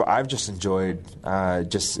BYU? I've just enjoyed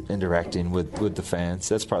just interacting with the fans.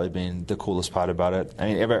 That's probably been the coolest part about it.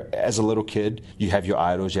 I mean, as a little kid, you have your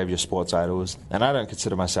idols, you have your sports idols. And I don't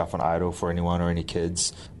consider myself an idol for anyone or any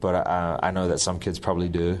kids, but I know that some kids probably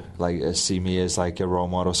do, like see me as like a role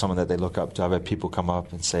model, someone that they look up to. I've had people come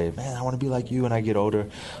up and say, man, I want to be like you when I get older.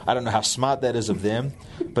 I don't know how smart that is of them,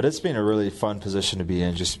 but it's been a really fun position to be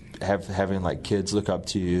in, just having like kids look up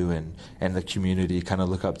to you and the community kind of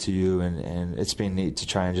look up to you, and it's been neat to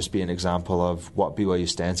try and just be an example of what BYU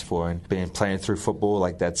stands for, and playing through football,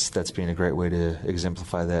 like that's been a great way to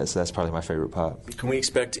exemplify that. So that's probably my favorite part. Can we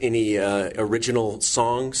expect any original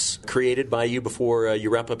songs created by you before you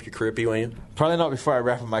wrap up your career at BYU? Probably not before I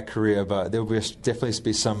wrap up my career, but there will definitely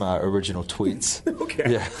be some original tweets.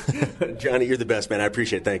 Okay. Yeah. Johnny, you're the best, man. I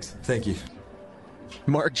appreciate it. Thanks. Thank you.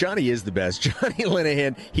 Mark, Johnny is the best. Johnny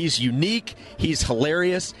Linehan, he's unique, he's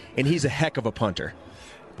hilarious, and he's a heck of a punter.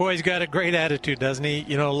 Boy, he's got a great attitude, doesn't he?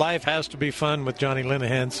 You know, life has to be fun with Johnny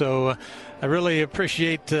Linehan, so I really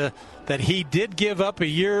appreciate that he did give up a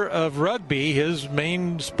year of rugby, his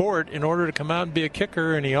main sport, in order to come out and be a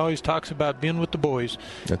kicker, and he always talks about being with the boys.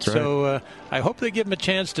 That's right. So I hope they give him a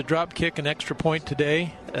chance to drop kick an extra point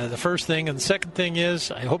today, the first thing. And the second thing is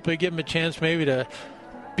I hope they give him a chance maybe to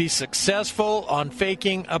be successful on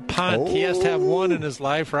faking a punt. He has to have one in his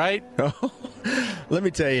life, right? Let me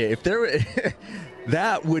tell you, if there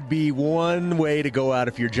that would be one way to go out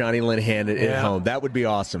if you're Johnny Linehan at home. That would be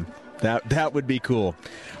awesome. That would be cool.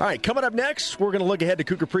 All right, coming up next, we're going to look ahead to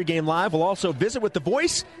Cougar Pregame Live. We'll also visit with the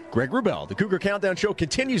voice, Greg Wrubell. The Cougar Countdown Show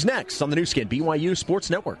continues next on the new skin, BYU Sports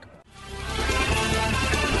Network.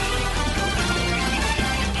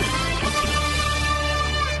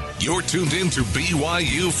 You're tuned in to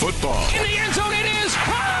BYU football. In the end zone, it is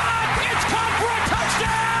caught! It's caught for a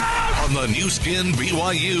touchdown! On the new skin,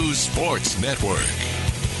 BYU Sports Network.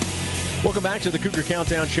 Welcome back to the Cougar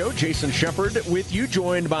Countdown Show. Jason Shepard with you,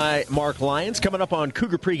 joined by Mark Lyons. Coming up on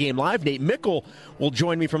Cougar Pregame Live, Nate Mickle will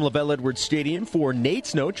join me from LaVell Edwards Stadium for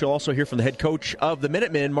Nate's Note. You'll also hear from the head coach of the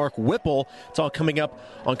Minutemen, Mark Whipple. It's all coming up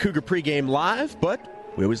on Cougar Pregame Live, but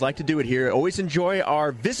we always like to do it here. Always enjoy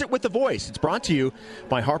our Visit with the Voice. It's brought to you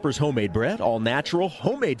by Harper's Homemade Bread, all natural,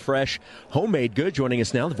 homemade fresh, homemade good. Joining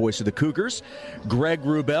us now, the voice of the Cougars, Greg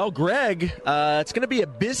Wrubell. Greg, it's going to be a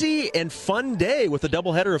busy and fun day with a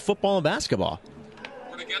doubleheader of football and basketball.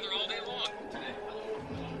 We're together all day long today.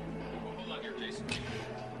 Hold on here, Jason.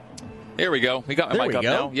 Here we go. We got my mic up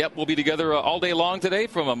now. Yep, we'll be together all day long today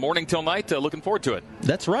from morning till night. Looking forward to it.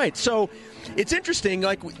 That's right. So it's interesting,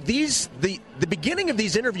 like the beginning of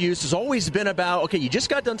these interviews has always been about, okay, you just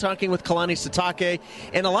got done talking with Kalani Sitake,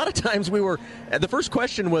 and a lot of times the first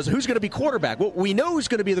question was, who's going to be quarterback? Well, we know who's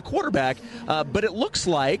going to be the quarterback, but it looks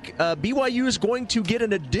like BYU is going to get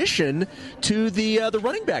an addition to the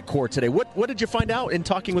running back core today. What did you find out in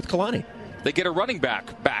talking with Kalani? They get a running back.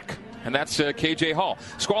 and that's KJ Hall.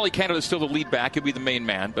 Squally Canada is still the lead back. He'll be the main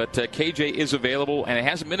man, but KJ is available, and it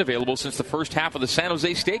hasn't been available since the first half of the San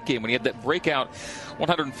Jose State game when he had that breakout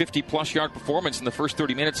 150-plus yard performance in the first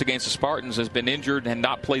 30 minutes against the Spartans. Has been injured and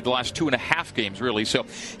not played the last 2.5 games, really. So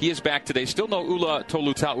he is back today. Still no Ula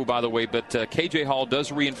Tolutau, by the way, but KJ Hall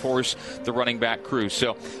does reinforce the running back crew.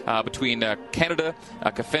 So between Canada,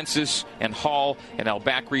 Kafensis, and Hall, and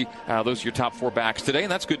Al-Bakri, those are your top 4 backs today,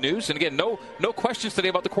 and that's good news. And again, no questions today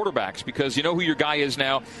about the quarterbacks because you know who your guy is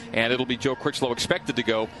now, and it'll be Joe Critchlow expected to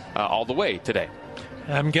go all the way today.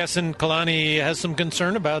 I'm guessing Kalani has some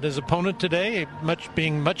concern about his opponent today,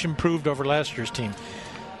 being much improved over last year's team.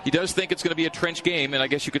 He does think it's going to be a trench game, and I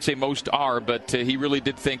guess you could say most are, but he really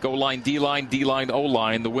did think O-line, D-line, D-line,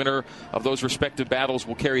 O-line. The winner of those respective battles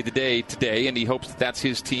will carry the day today, and he hopes that that's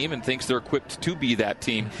his team and thinks they're equipped to be that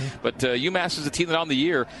team. Mm-hmm. But UMass is a team that on the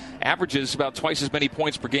year averages about twice as many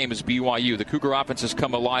points per game as BYU. The Cougar offense has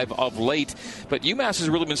come alive of late, but UMass has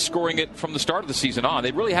really been scoring it from the start of the season on.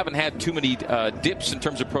 They really haven't had too many dips in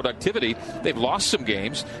terms of productivity. They've lost some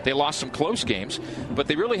games. They lost some close games, but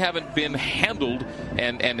they really haven't been handled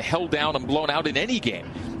and held down and blown out in any game.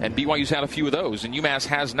 And BYU's had a few of those, and UMass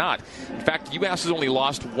has not. In fact, UMass has only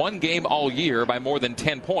lost one game all year by more than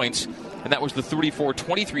 10 points, and that was the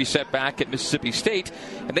 34-23 setback at Mississippi State.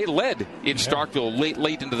 And they led in Starkville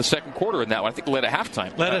late into the second quarter in that one. I think they led at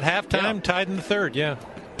halftime. Tied in the third, yeah.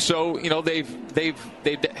 So, they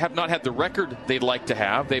have not had the record they'd like to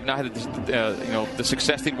have. They've not had the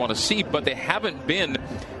success they'd want to see, but they haven't been,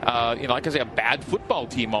 like I say, a bad football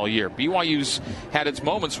team all year. BYU's had its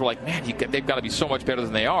moments where, they've got to be so much better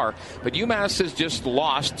than they are. But UMass has just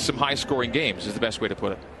lost some high-scoring games, is the best way to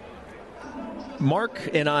put it. Mark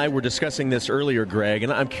and I were discussing this earlier, Greg,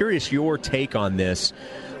 and I'm curious your take on this.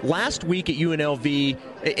 Last week at UNLV,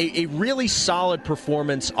 a really solid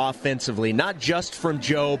performance offensively, not just from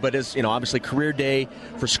Joe, but as obviously career day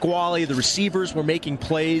for Squally. The receivers were making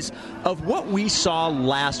plays. Of what we saw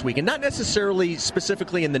last week, and not necessarily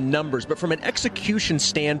specifically in the numbers, but from an execution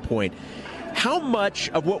standpoint, how much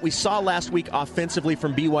of what we saw last week offensively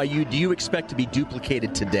from BYU do you expect to be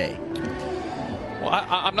duplicated today? Well,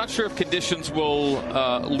 I'm not sure if conditions will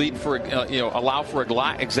lead for allow for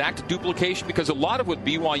exact duplication, because a lot of what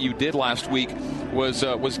BYU did last week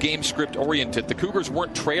was game script oriented. The Cougars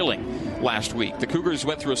weren't trailing last week. The Cougars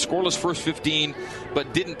went through a scoreless first 15,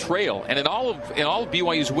 but didn't trail. And in all of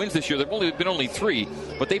BYU's wins this year, there've been only 3,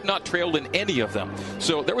 but they've not trailed in any of them.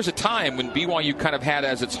 So there was a time when BYU kind of had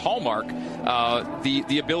as its hallmark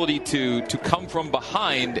the ability to come from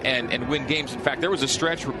behind and win games. In fact, there was a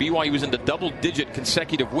stretch where BYU was into double-digit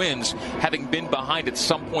consecutive wins, having been behind at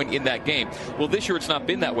some point in that game. Well, this year it's not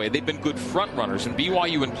been that way. They've been good front runners, and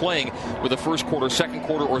BYU in playing with a first quarter, second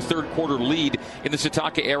quarter, or third quarter lead in the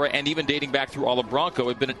Sitaka era, and even dating back through all of Bronco,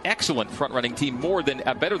 have been an excellent front running team,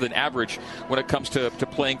 better than average when it comes to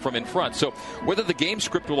playing from in front. So whether the game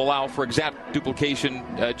script will allow for exact duplication,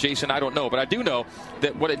 Jason, I don't know, but I do know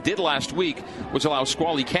that what it did last week was allow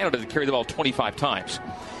Squally Canada to carry the ball 25 times.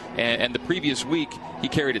 And the previous week, he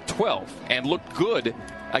carried it 12 and looked good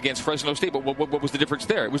against Fresno State. But what was the difference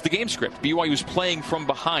there? It was the game script. BYU was playing from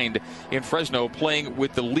behind in Fresno, playing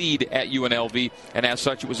with the lead at UNLV. And as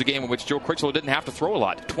such, it was a game in which Joe Critchlow didn't have to throw a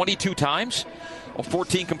lot. 22 times,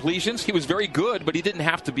 14 completions. He was very good, but he didn't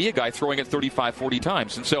have to be a guy throwing it 35, 40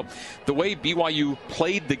 times. And so the way BYU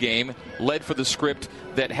played the game led for the script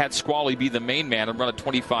that had Squally be the main man and run it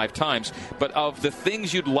 25 times. But of the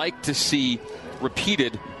things you'd like to see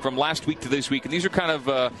repeated from last week to this week, and these are kind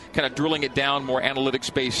of drilling it down, more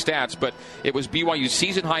analytics-based stats, but it was BYU's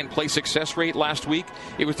season high in play success rate last week.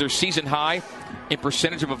 It was their season high in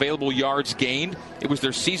percentage of available yards gained. It was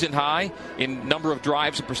their season high in number of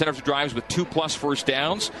drives and percentage of drives with 2+ first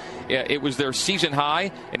downs. It was their season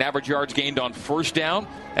high in average yards gained on first down,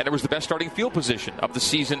 and it was the best starting field position of the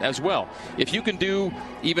season as well. If you can do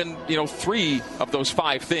even 3 of those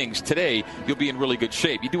 5 things today, you'll be in really good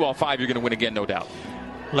shape. You do all 5, you're going to win again, no doubt.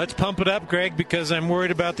 Let's pump it up, Greg, because I'm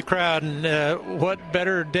worried about the crowd. And what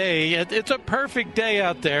better day? It's a perfect day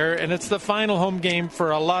out there, and it's the final home game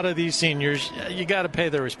for a lot of these seniors. You got to pay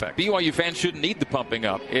their respect. BYU fans shouldn't need the pumping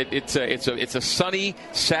up. It's a sunny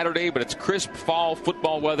Saturday, but it's crisp fall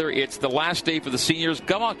football weather. It's the last day for the seniors.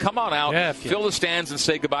 Come on out, fill the stands, and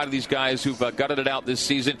say goodbye to these guys who've gutted it out this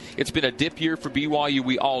season. It's been a dip year for BYU.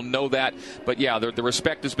 We all know that, but yeah, the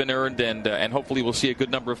respect has been earned, and hopefully we'll see a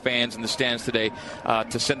good number of fans in the stands today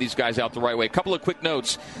to send these guys out the right way. A couple of quick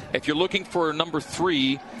notes. If you're looking for number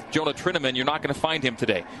 3, Jonah Trinnaman, you're not going to find him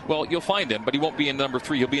today. Well, you'll find him, but he won't be in number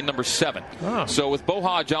 3. He'll be in number 7. Oh. So with Bo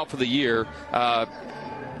Hodge out for the year,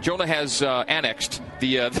 Jonah has annexed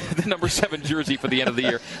the number 7 jersey for the end of the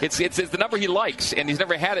year. It's the number he likes, and he's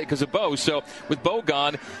never had it because of Bo. So with Bo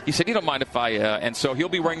gone, he said, you don't mind if I, and so he'll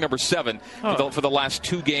be wearing number 7 for the last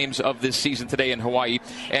 2 games of this season today in Hawaii.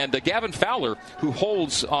 And Gavin Fowler, who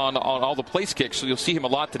holds on all the place kicks, so you'll see him a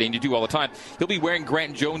lot today, and you do all the time, he'll be wearing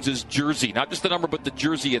Grant Jones's jersey, not just the number, but the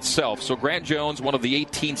jersey itself. So Grant Jones, one of the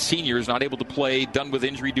 18 seniors, not able to play, done with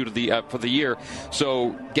injury due to for the year.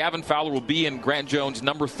 So Gavin Fowler will be in Grant Jones'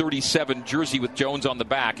 number 37 jersey with Jones on the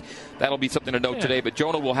back. That'll be something to note today. But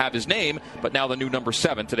Jonah will have his name, but now the new number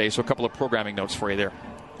 7 today. So a couple of programming notes for you there.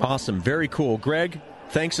 Awesome. Very cool. Greg,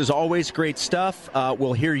 thanks as always. Great stuff.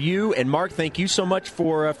 We'll hear you. And Mark, thank you so much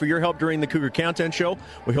for your help during the Cougar Countdown Show.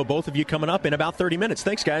 We'll hear both of you coming up in about 30 minutes.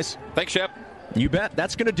 Thanks, guys. Thanks, Shep. You bet.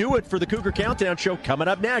 That's going to do it for the Cougar Countdown Show. Coming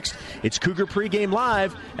up next, it's Cougar Pregame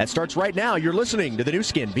Live. That starts right now. You're listening to the new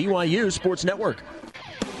skin, BYU Sports Network.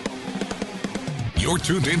 You're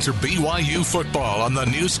tuned into BYU football on the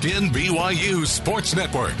new skin BYU Sports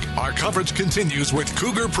Network. Our coverage continues with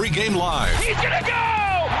Cougar Pregame Live. He's going to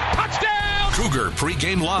go! Touchdown! Cougar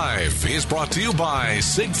Pregame Live is brought to you by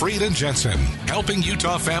Siegfried and Jensen, helping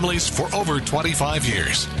Utah families for over 25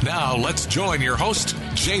 years. Now let's join your host,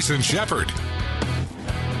 Jason Shepard.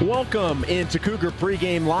 Welcome into Cougar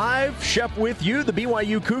Pregame Live. Shep with you. The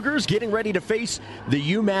BYU Cougars getting ready to face the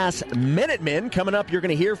UMass Minutemen. Coming up, you're going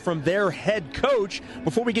to hear from their head coach.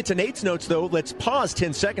 Before we get to Nate's notes, though, let's pause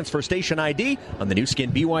 10 seconds for station ID on the new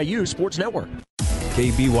skin BYU Sports Network.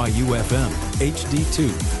 KBYU FM,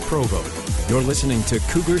 HD2, Provo. You're listening to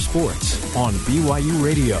Cougar Sports on BYU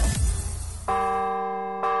Radio.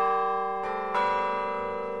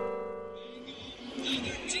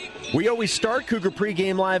 We always start Cougar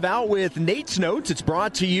Pregame Live out with Nate's Notes. It's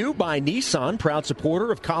brought to you by Nissan, proud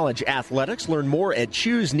supporter of college athletics. Learn more at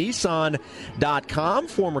choosenissan.com.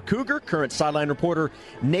 Former Cougar, current sideline reporter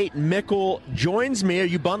Nate Mickle joins me. Are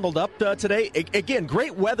you bundled up today? Again,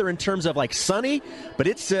 great weather in terms of like sunny, but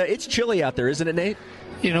it's chilly out there, isn't it, Nate?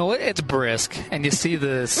 You know, it's brisk, and you see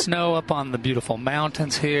the snow up on the beautiful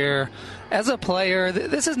mountains here. As a player,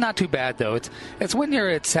 this is not too bad, though. It's when you're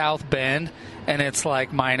at South Bend, and it's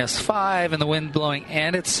like -5, and the wind blowing,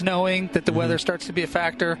 and it's snowing, that the weather starts to be a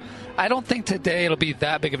factor. I don't think today it'll be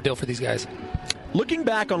that big of a deal for these guys. Looking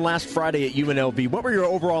back on last Friday at UNLV, what were your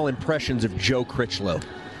overall impressions of Joe Critchlow?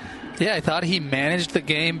 Yeah, I thought he managed the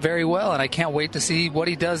game very well, and I can't wait to see what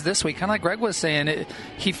he does this week. Kind of like Greg was saying,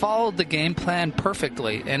 he followed the game plan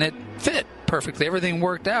perfectly, and it fit perfectly. Everything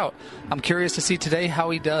worked out. I'm curious to see today how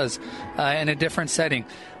he does in a different setting.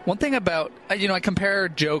 One thing about, I compare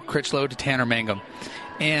Joe Critchlow to Tanner Mangum,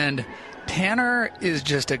 and Tanner is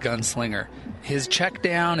just a gunslinger. His check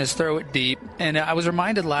down, his throw it deep, and I was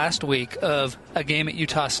reminded last week of a game at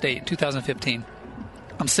Utah State in 2015.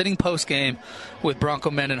 I'm sitting post-game with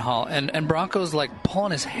Bronco Mendenhall, and Bronco's like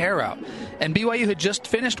pulling his hair out. And BYU had just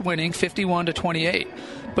finished winning 51-28.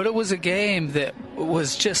 But it was a game that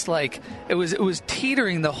was just like, it was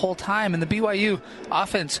teetering the whole time, and the BYU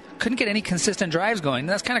offense couldn't get any consistent drives going. And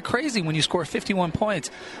that's kind of crazy when you score 51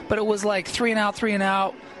 points. But it was like 3 and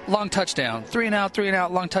out, long touchdown, 3 and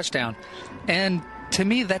out, long touchdown. And to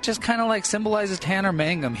me, that just kind of like symbolizes Tanner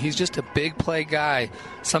Mangum. He's just a big play guy.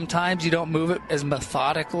 Sometimes you don't move it as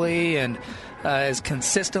methodically and as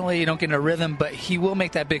consistently. You don't get in a rhythm, but he will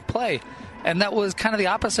make that big play. And that was kind of the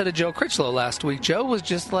opposite of Joe Critchlow last week. Joe was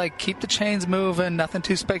just like, keep the chains moving, nothing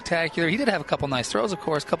too spectacular. He did have a couple nice throws, of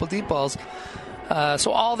course, a couple deep balls.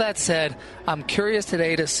 So all that said, I'm curious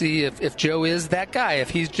today to see if Joe is that guy,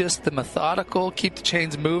 if he's just the methodical, keep the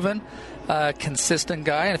chains moving, consistent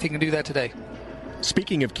guy, and if he can do that today.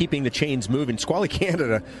 Speaking of keeping the chains moving, Squally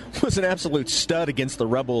Canada was an absolute stud against the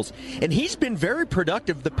Rebels, and he's been very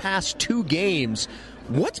productive the past 2 games.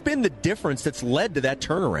 What's been the difference that's led to that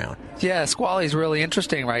turnaround? Yeah, Squally's really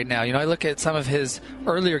interesting right now. I look at some of his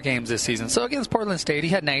earlier games this season. So against Portland State,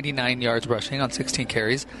 he had 99 yards rushing on 16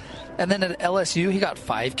 carries. And then at LSU, he got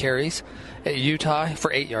 5 carries. At Utah,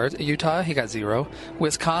 for 8 yards. At Utah, he got 0.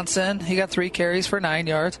 Wisconsin, he got 3 carries for 9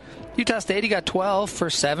 yards. Utah State, he got 12 for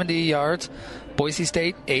 70 yards. Boise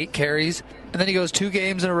State, 8 carries. And then he goes 2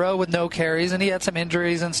 games in a row with no carries, and he had some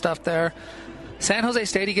injuries and stuff there. San Jose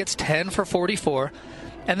State, he gets 10 for 44.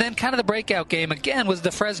 And then kind of the breakout game, again, was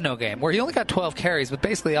the Fresno game, where he only got 12 carries, but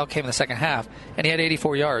basically all came in the second half, and he had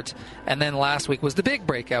 84 yards. And then last week was the big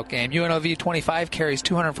breakout game, UNLV 25 carries,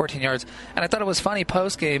 214 yards. And I thought it was funny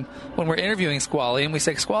post-game when we're interviewing Squally, and we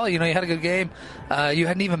say, Squally, you had a good game. You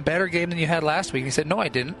had an even better game than you had last week. And he said, no, I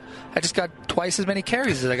didn't. I just got twice as many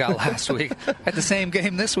carries as I got last week. I had the same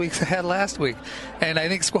game this week as I had last week. And I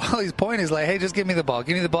think Squally's point is like, hey, just give me the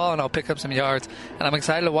ball, and I'll pick up some yards. And I'm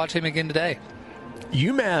excited to watch him again today.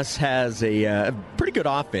 UMass has a pretty good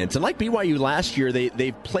offense, and like BYU last year,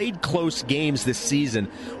 they've played close games this season.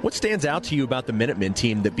 What stands out to you about the Minutemen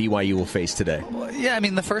team that BYU will face today? Well, yeah, I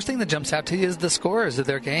mean, the first thing that jumps out to you is the scores of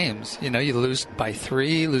their games. You know, you lose by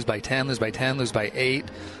 3, lose by 10, lose by 10, lose by 8,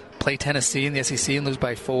 play Tennessee in the SEC and lose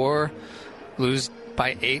by 4, lose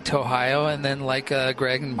by 8 to Ohio, and then like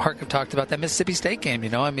Greg and Mark have talked about that Mississippi State game, you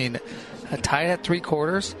know, I mean, tied at 3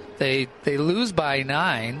 quarters. They lose by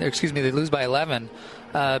 9, they lose by 11.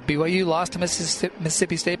 BYU lost to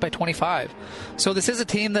Mississippi State by 25. So this is a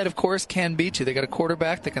team that, of course, can beat you. They got a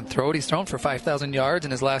quarterback that can throw it. He's thrown for 5,000 yards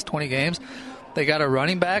in his last 20 games. They got a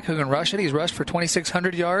running back who can rush it. He's rushed for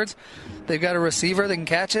 2,600 yards. They've got a receiver that can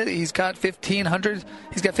catch it. He's got 1,500.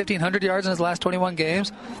 He's got 1,500 yards in his last 21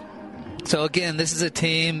 games. So, again, this is a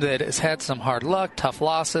team that has had some hard luck, tough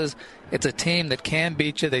losses. It's a team that can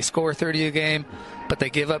beat you. They score 30 a game, but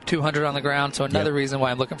they give up 200 on the ground. So another reason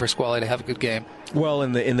why I'm looking for Squally to have a good game. Well,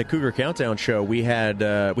 in the Cougar Countdown show, we had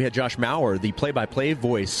Josh Maurer, the play-by-play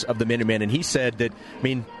voice of the Minutemen, and he said that, I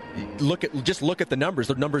mean, look at the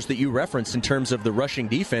numbers that you referenced in terms of the rushing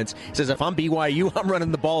defense. He says, if I'm BYU, I'm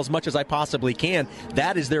running the ball as much as I possibly can.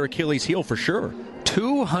 That is their Achilles heel for sure.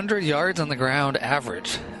 200 yards on the ground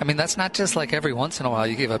average. I mean, that's not just like every once in a while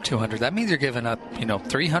you give up 200. That means you're giving up,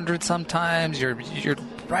 300 sometimes. You're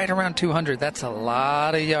right around 200. That's a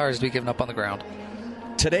lot of yards to be given up on the ground.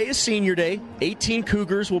 Today is Senior Day. 18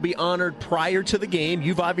 Cougars will be honored prior to the game.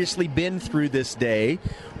 You've obviously been through this day.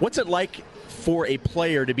 What's it like for a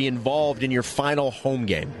player to be involved in your final home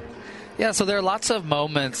game? Yeah, so there are lots of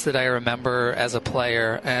moments that I remember as a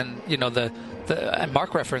player, and and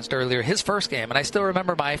Mark referenced earlier his first game, and I still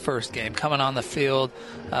remember my first game coming on the field.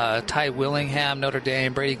 Ty Willingham, Notre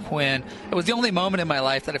Dame, Brady Quinn. It was the only moment in my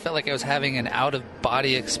life that I felt like I was having an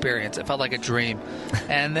out-of-body experience. It felt like a dream.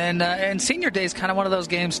 And then and Senior Day is kind of one of those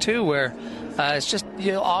games too, where it's just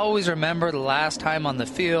you'll always remember the last time on the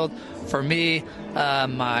field. For me,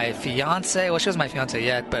 my fiance, well, she wasn't my fiance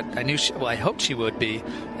yet, but I knew I hoped she would be,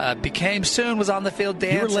 was on the field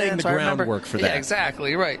dancing. You were laying the groundwork for that. Yeah,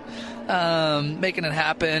 exactly, right. Making it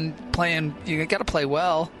happen, playing, you got to play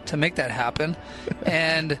well to make that happen.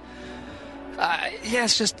 And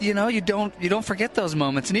it's just, you don't forget those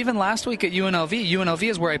moments. And even last week at UNLV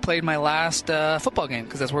is where I played my last football game,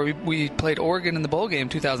 because that's where we played Oregon in the bowl game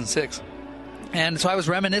 2006. And so I was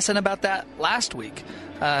reminiscent about that last week.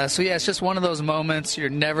 It's just one of those moments you're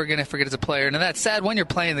never going to forget as a player. And that's sad when you're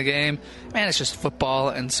playing the game. Man, it's just football.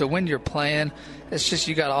 And so when you're playing, it's just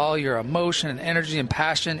you got all your emotion and energy and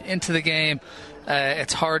passion into the game.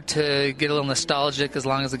 It's hard to get a little nostalgic as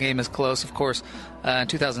long as the game is close. Of course, in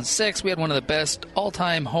 2006, we had one of the best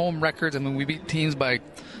all-time home records. I mean, we beat teams by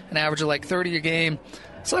an average of like 30 a game.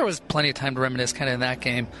 So there was plenty of time to reminisce kind of in that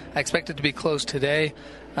game. I expect it to be close today.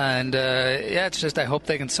 And, it's just I hope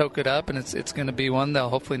they can soak it up, and it's going to be one they'll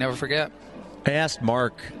hopefully never forget. I asked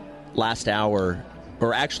Mark last hour,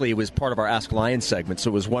 or actually it was part of our Ask Lions segment, so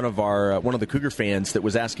it was one of the Cougar fans that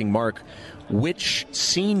was asking Mark, which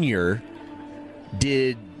senior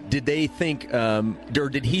did they think, or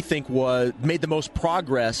did he think made the most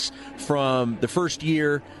progress from the first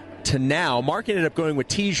year to now? Mark ended up going with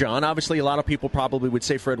Tijon. Obviously, a lot of people probably would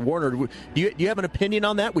say Fred Warner. Do you have an opinion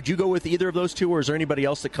on that? Would you go with either of those two, or is there anybody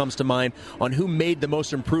else that comes to mind on who made the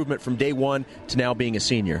most improvement from day one to now being a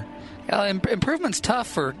senior? Improvement's tough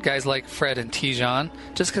for guys like Fred and Tijon,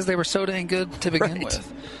 just because they were so dang good to begin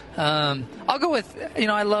with. I'll go with,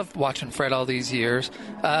 I loved watching Fred all these years.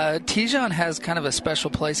 Tijon has kind of a special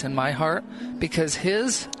place in my heart because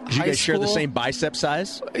his Did you guys share the same bicep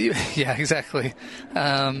size? Yeah, exactly.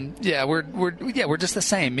 We're just the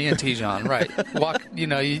same, me and Tijon, right? Walk, you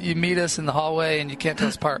meet us in the hallway and you can't tell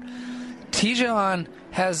us apart. Tijon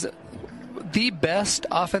has the best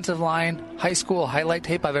offensive line high school highlight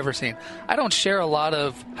tape I've ever seen. I don't share a lot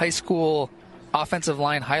of high school offensive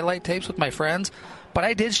line highlight tapes with my friends, but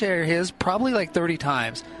I did share his probably like 30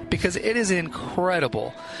 times because it is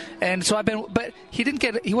incredible. And so but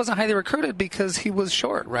he wasn't highly recruited because he was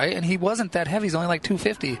short, right? And he wasn't that heavy. He's only like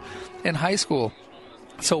 250 in high school.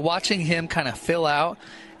 So watching him kind of fill out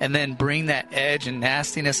and then bring that edge and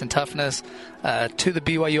nastiness and toughness to the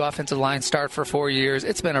BYU offensive line, start for 4 years.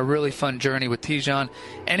 It's been a really fun journey with Tijon.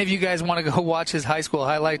 Any of you guys want to go watch his high school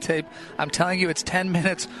highlight tape? I'm telling you, it's 10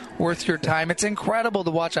 minutes worth your time. It's incredible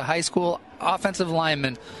to watch a high school offensive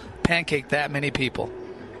lineman pancake that many people.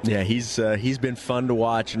 Yeah, he's been fun to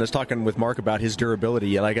watch. And I was talking with Mark about his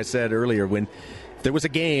durability. Like I said earlier, when there was a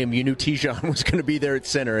game, you knew Tijon was going to be there at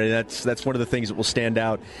center, and that's one of the things that will stand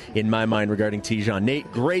out in my mind regarding Tijon.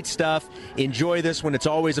 Nate, great stuff. Enjoy this one. It's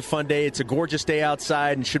always a fun day. It's a gorgeous day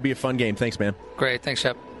outside and should be a fun game. Thanks, man. Great. Thanks,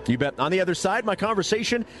 Shep. You bet. On the other side, my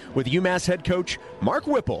conversation with UMass head coach Mark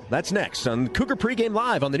Whipple. That's next on Cougar Pregame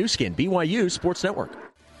Live on the new skin, BYU Sports Network.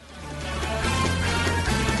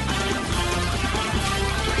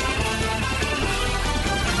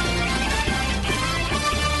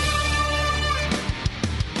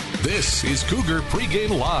 This is Cougar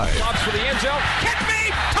Pregame Live. Lobs for the end zone. Hit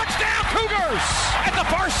me! Touchdown Cougars! At the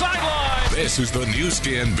far sideline. This is the new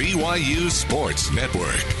skin BYU Sports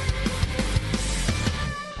Network.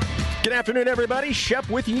 Good afternoon, everybody. Shep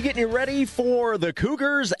with you, getting you ready for the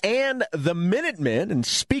Cougars and the Minutemen. And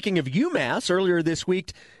speaking of UMass, earlier this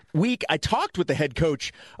week, I talked with the head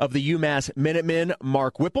coach of the UMass Minutemen,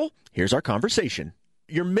 Mark Whipple. Here's our conversation.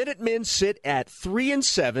 Your Minutemen sit at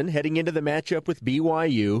 3-7 heading into the matchup with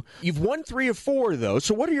BYU. You've won 3 of 4, though.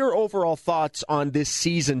 So what are your overall thoughts on this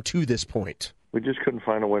season to this point? We just couldn't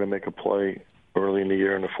find a way to make a play early in the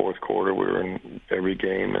year in the fourth quarter. We were in every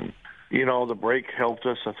game, and the break helped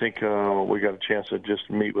us. I think we got a chance to just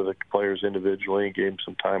meet with the players individually and gave them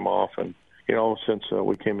some time off. And, since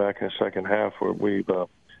we came back in the second half, we've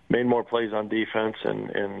made more plays on defense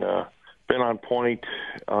and been on point,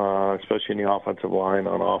 especially in the offensive line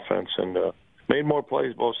on offense, and made more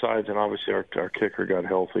plays both sides. And obviously our kicker got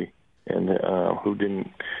healthy, and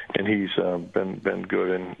he's been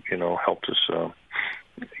good and, helped us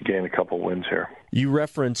gain a couple wins here. You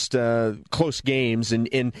referenced close games,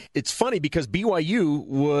 and it's funny because BYU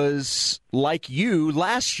was like you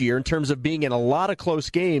last year in terms of being in a lot of close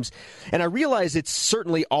games, and I realize it's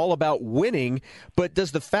certainly all about winning, but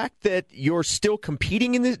does the fact that you're still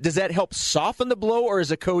competing in this, does that help soften the blow, or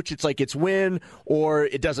as a coach it's like it's win or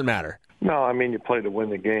it doesn't matter? No, I mean, you play to win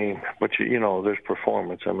the game, but there's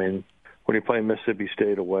performance. I mean, when you play Mississippi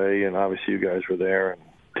State away, and obviously you guys were there, and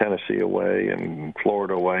Tennessee away, and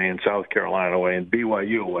Florida away, and South Carolina away, and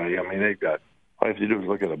BYU away. I mean, they've got, all you have to do is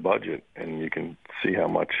look at the budget, and you can see how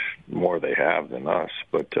much more they have than us.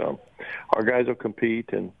 But our guys will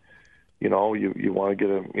compete, and, you want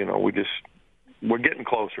to get we're getting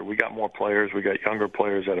closer. We got more players. We got younger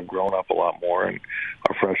players that have grown up a lot more, and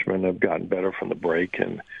our freshmen have gotten better from the break,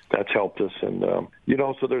 and that's helped us. And,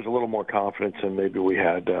 so there's a little more confidence than maybe we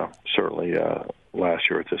had certainly last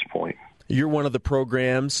year at this point. You're one of the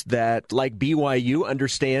programs that, like BYU,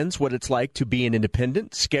 understands what it's like to be an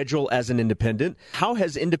independent, schedule as an independent. How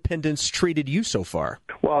has independence treated you so far?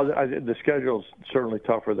 Well, the schedule's certainly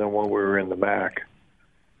tougher than when we were in the MAC,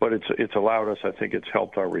 but it's allowed us, I think it's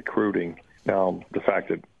helped our recruiting. Now, the fact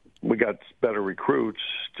that we got better recruits,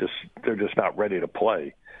 they're just not ready to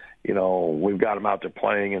play. We've got them out there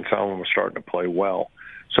playing, and some of them are starting to play well.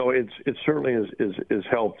 So it certainly is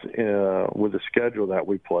helped with the schedule that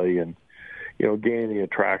we play, and gain the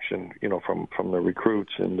attraction, from the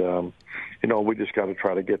recruits. And, we just got to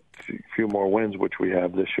try to get a few more wins, which we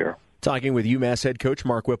have this year. Talking with UMass head coach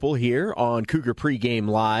Mark Whipple here on Cougar Pregame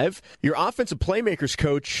Live. Your offensive playmakers,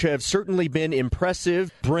 coach, have certainly been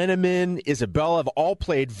impressive. Brenneman, Isabella have all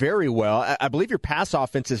played very well. I believe your pass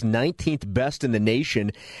offense is 19th best in the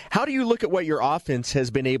nation. How do you look at what your offense has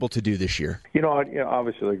been able to do this year?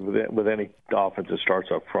 Obviously, with any offense that starts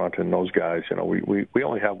up front, and those guys, we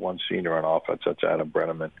only have one senior on offense. That's Adam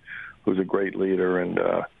Brenneman, who's a great leader and,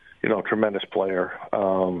 tremendous player.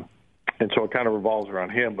 And so it kind of revolves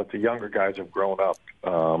around him, but the younger guys have grown up.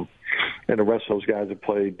 And the rest of those guys have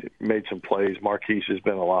made some plays. Marquise has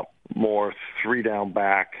been a lot more 3-down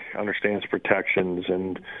back, understands protections,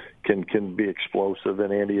 and can be explosive.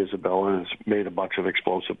 And Andy Isabella has made a bunch of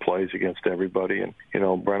explosive plays against everybody. And,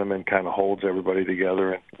 Brenneman kind of holds everybody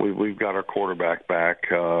together. And we've got our quarterback back,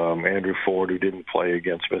 Andrew Ford, who didn't play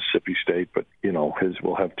against Mississippi State, but,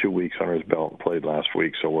 will have 2 weeks under his belt and played last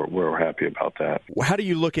week. So we're happy about that. How do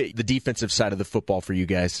you look at the defensive side of the football for you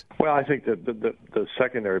guys? Well, I think that the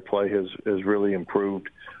secondary play has really improved.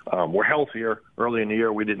 We're healthier. Early in the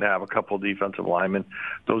year, we didn't have a couple of defensive linemen.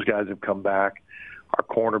 Those guys have come back. Our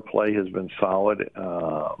corner play has been solid.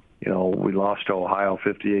 We lost to Ohio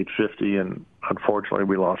 58-50, and unfortunately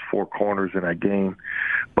we lost 4 corners in that game.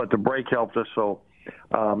 But the break helped us, so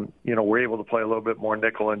we're able to play a little bit more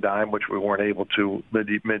nickel and dime, which we weren't able to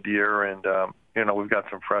mid-year. And we've got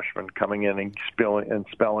some freshmen coming in and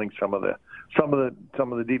spelling some of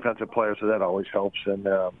the defensive players, so that always helps. And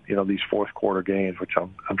these fourth quarter games, which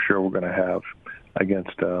I'm sure we're going to have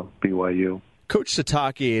against BYU. Coach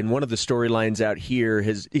Sitake, in one of the storylines out here,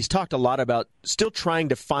 he's talked a lot about still trying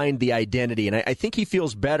to find the identity, and I think he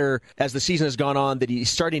feels better as the season has gone on that he's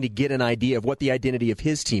starting to get an idea of what the identity of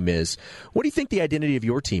his team is. What do you think the identity of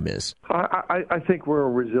your team is? I think we're a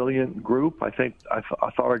resilient group. I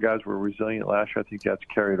thought our guys were resilient last year. I think that's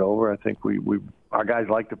carried over. I think our guys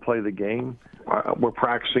like to play the game. We're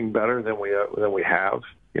practicing better than we have.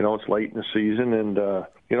 It's late in the season, and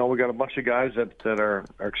we got a bunch of guys that are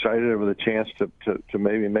excited over the chance to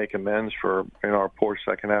maybe make amends for our poor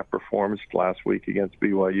second half performance last week against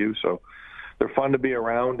BYU. So they're fun to be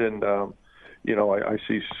around, and I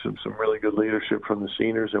see some really good leadership from the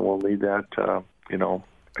seniors, and we'll need that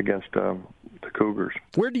against the Cougars.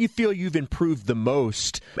 Where do you feel you've improved the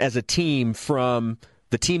most as a team from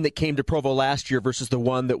the team that came to Provo last year versus the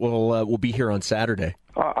one that will be here on Saturday?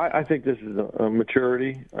 I think this is a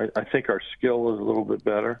maturity. I think our skill is a little bit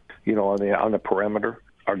better. On the perimeter,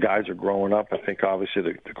 our guys are growing up. I think obviously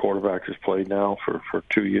the quarterback has played now for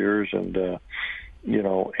 2 years, and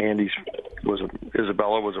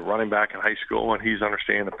Isabella was a running back in high school, and he's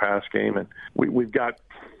understanding the pass game. And we've got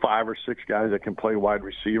 5 or 6 guys that can play wide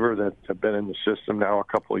receiver that have been in the system now a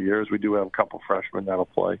couple of years. We do have a couple of freshmen that'll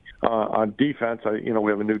play. On defense, we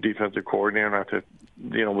have a new defensive coordinator.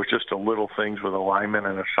 With just a little things with alignment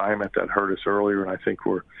and assignment that hurt us earlier, and I think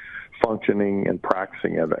we're functioning and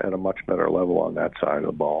practicing at a much better level on that side of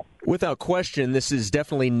the ball. Without question, this is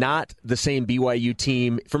definitely not the same BYU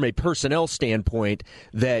team from a personnel standpoint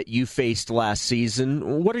that you faced last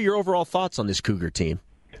season. What are your overall thoughts on this Cougar team?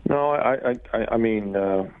 No, I mean,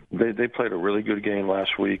 they played a really good game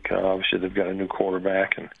last week. Obviously, they've got a new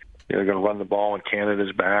quarterback, and they're going to run the ball, and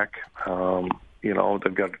Canada's back.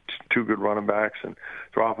 They've got 2 good running backs, and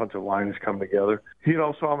their offensive line has come together.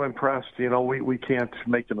 So I'm impressed. We can't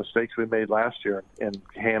make the mistakes we made last year and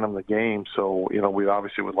hand them the game. So, we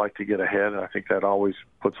obviously would like to get ahead, and I think that always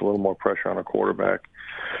puts a little more pressure on a quarterback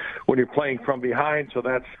when you're playing from behind. So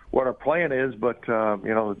that's what our plan is. But,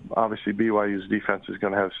 obviously BYU's defense is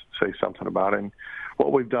going to have to say something about it. And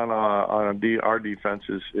what we've done on our defense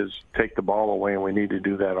is take the ball away, and we need to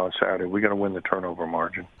do that on Saturday. We're going to win the turnover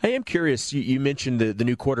margin. I am curious. You mentioned the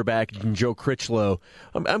new quarterback, Joe Critchlow.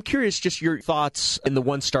 I'm curious just your thoughts in the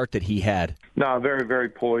one start that he had. No, very, very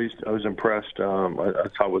poised. I was impressed. I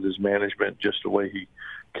thought with his management, just the way he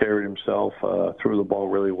carried himself, threw the ball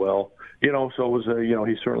really well. So it was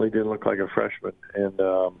he certainly didn't look like a freshman, and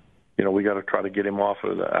we got to try to get him out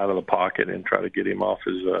of the pocket and try to get him off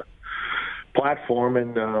his platform,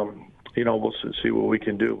 and we'll see what we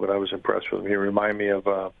can do. But I was impressed with him. He reminded me of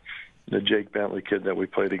the Jake Bentley kid that we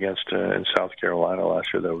played against in South Carolina last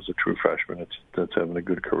year. That was a true freshman that's having a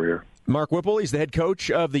good career. Mark Whipple, he's the head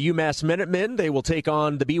coach of the UMass Minutemen. They will take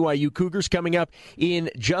on the BYU Cougars coming up in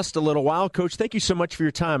just a little while. Coach, thank you so much for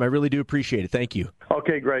your time. I really do appreciate it. Thank you.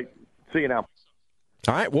 Okay, great. See you now.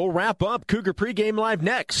 All right, we'll wrap up Cougar Pregame Live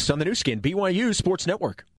next on the new skin, BYU Sports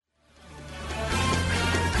Network.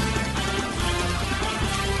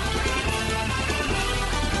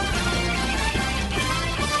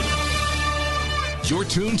 You're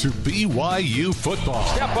tuned to BYU football.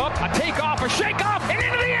 Step up, a takeoff, a shake-off, and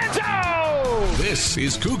into the end zone! This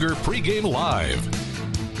is Cougar Pregame Live.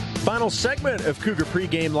 Final segment of Cougar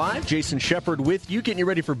Pregame Live. Jason Shepard with you, getting you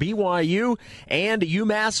ready for BYU and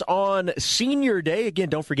UMass on Senior Day. Again,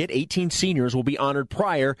 don't forget, 18 seniors will be honored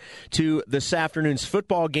prior to this afternoon's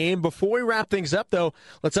football game. Before we wrap things up, though,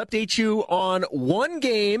 let's update you on one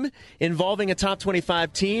game involving a top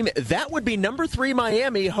 25 team. That would be number 3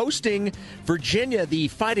 Miami hosting Virginia, the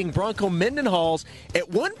Fighting Bronco Mendenhalls.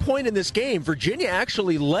 At one point in this game, Virginia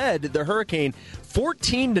actually led the Hurricane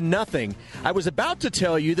 14-0. I was about to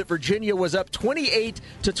tell you that Virginia was up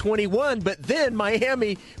 28-21, but then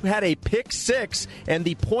Miami had a pick 6, and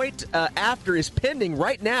the point after is pending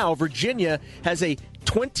right now. Virginia has a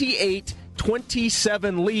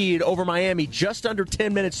 28-27 lead over Miami, just under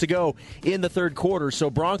 10 minutes to go in the third quarter. So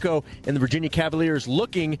Bronco and the Virginia Cavaliers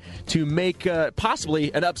looking to make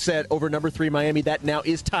possibly an upset over number 3 Miami. That now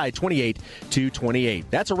is tied 28-28.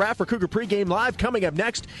 That's a wrap for Cougar Pregame Live. Coming up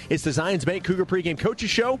next, it's the Zions Bank Cougar Pregame Coaches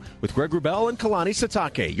Show with Greg Wrubell and Kalani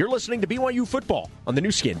Sitake. You're listening to BYU Football on the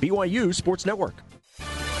new skin, BYU Sports Network.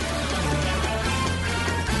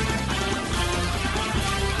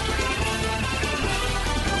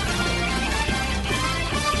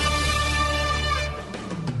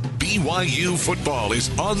 BYU football is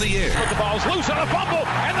on the air. The ball's loose on a fumble,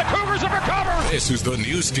 and the Cougars have recovered. This is the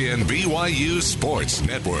new skin BYU Sports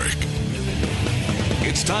Network.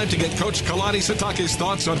 It's time to get Coach Kalani Sitake's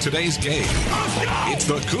thoughts on today's game. It's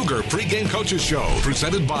the Cougar Pregame Coaches Show,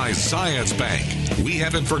 presented by Zions Bank. We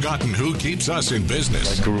haven't forgotten who keeps us in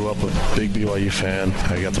business. I grew up a big BYU fan.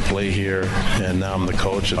 I got to play here, and now I'm the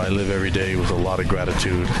coach. I live every day with a lot of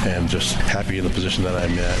gratitude and just happy in the position that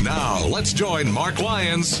I'm in. Now, let's join Mark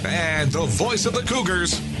Lyons and the voice of the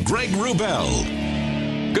Cougars, Greg Wrubell.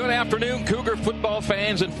 Good afternoon, Cougar football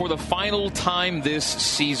fans, and for the final time this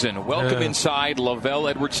season, welcome inside LaVell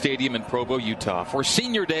Edwards Stadium in Provo, Utah for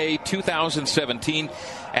Senior Day 2017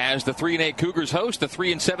 as the 3-8 Cougars host the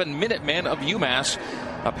 3-7 Minutemen of UMass,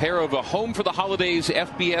 a pair of a home for the holidays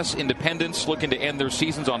FBS independents looking to end their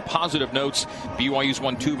seasons on positive notes. BYU's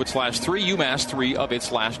won 2 of its last 3, UMass 3 of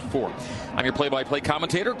its last 4. I'm your play-by-play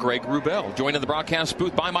commentator, Greg Wrubell, joined in the broadcast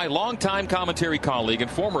booth by my longtime commentary colleague and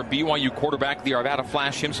former BYU quarterback, the Arvada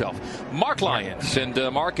Flash himself, Mark Lyons. And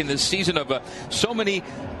Mark, in this season of so many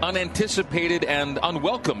unanticipated and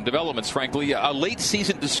unwelcome developments, frankly, a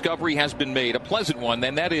late-season discovery has been made, a pleasant one,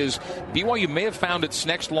 and that is BYU may have found its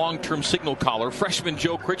next long-term signal caller. Freshman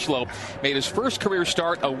Joe Critchlow made his first career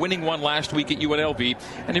start, a winning one last week at UNLV,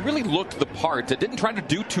 and he really looked the part. Didn't try to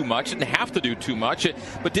do too much, didn't have to do too much,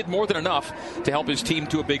 but did more than enough to help his team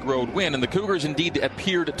to a big road win. And the Cougars indeed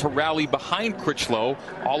appeared to rally behind Critchlow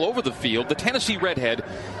all over the field. The Tennessee Redhead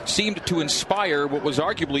seemed to inspire what was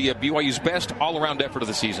arguably BYU's best all-around effort of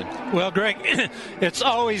the season. Well, Greg, it's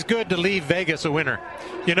always good to leave Vegas a winner.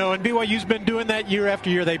 You know, and BYU's been doing that year after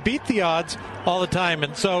year. They beat the odds all the time.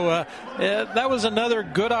 And so that was another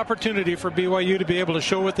good opportunity for BYU to be able to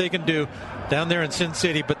show what they can do down there in Sin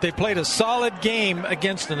City. But they played a solid game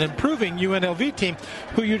against an improving UNLV team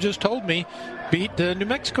who you just told me beat New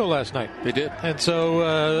Mexico last night. They did. And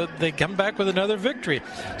so they come back with another victory.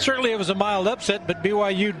 Certainly it was a mild upset, but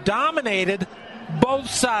BYU dominated both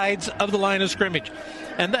sides of the line of scrimmage.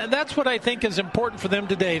 And that's what I think is important for them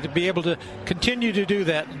today, to be able to continue to do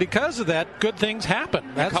that. Because of that, good things happen.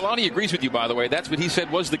 Kalani agrees with you, by the way. That's what he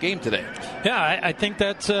said was the game today. Yeah, I think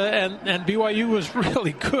that's and BYU was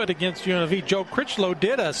really good against UNLV. Joe Critchlow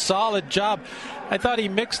did a solid job. I thought he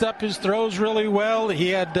mixed up his throws really well. He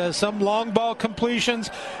had some long ball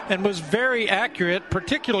completions and was very accurate,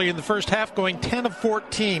 particularly in the first half, going 10 of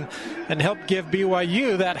 14 and helped give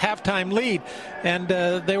BYU that halftime lead. And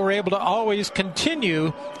they were able to always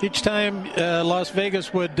continue each time Las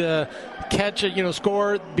Vegas would catch it,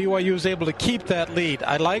 score. BYU was able to keep that lead.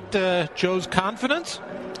 I liked Joe's confidence.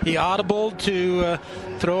 He audibled to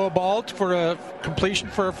throw a ball for a completion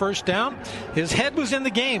for a first down. His head was in the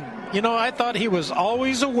game. I thought he was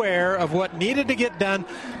always aware of what needed to get done.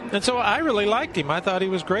 And so I really liked him. I thought he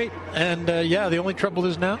was great. And, the only trouble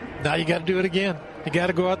is now you got to do it again. You got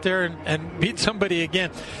to go out there and beat somebody again.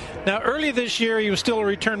 Now, early this year, he was still a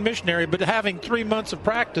return missionary, but having 3 months of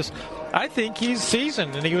practice, I think he's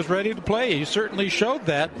seasoned and he was ready to play. He certainly showed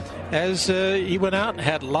that as he went out and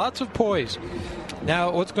had lots of poise.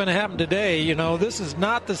 Now, what's going to happen today, this is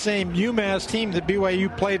not the same UMass team that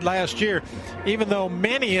BYU played last year, even though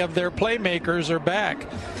many of their playmakers are back.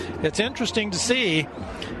 It's interesting to see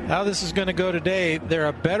how this is going to go today. They're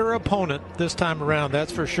a better opponent this time around,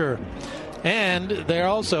 that's for sure. And they're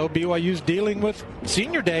also, BYU's dealing with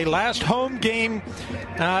Senior Day, last home game.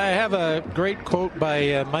 I have a great quote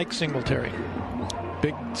by Mike Singletary,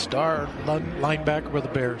 big star linebacker with the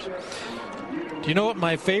Bears. Do you know what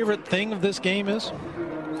my favorite thing of this game is?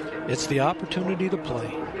 It's the opportunity to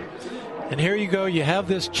play. And here you go. You have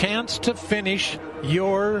this chance to finish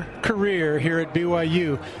your career here at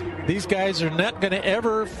BYU. These guys are not going to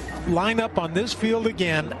ever line up on this field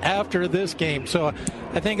again after this game. So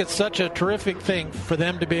I think it's such a terrific thing for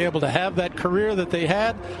them to be able to have that career that they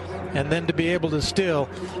had and then to be able to still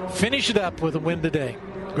finish it up with a win today.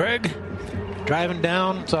 Greg, driving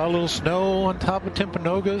down, saw a little snow on top of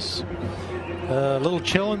Timpanogos. A little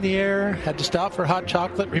chill in the air. Had to stop for hot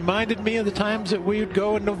chocolate. Reminded me of the times that we would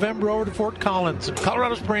go in November over to Fort Collins and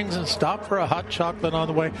Colorado Springs and stop for a hot chocolate on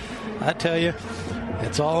the way. I tell you,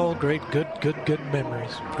 it's all great, good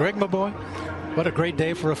memories. Greg, my boy, what a great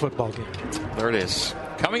day for a football game. There it is.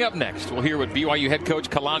 Coming up next, we'll hear what BYU head coach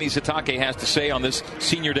Kalani Sitake has to say on this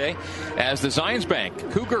Senior Day as the Zions Bank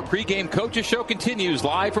Cougar pregame coaches show continues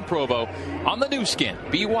live from Provo on the new skin,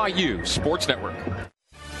 BYU Sports Network.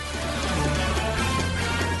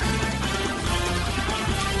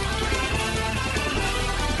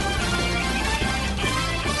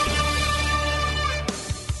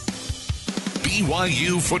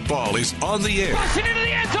 BYU football is on the air. Busting into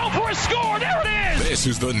the end zone for a score. There it is. This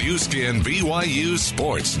is the new skin BYU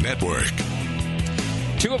Sports Network.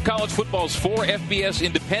 Two of college football's 4 FBS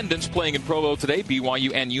independents playing in Provo today.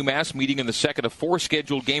 BYU and UMass meeting in the second of 4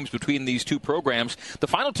 scheduled games between these two programs. The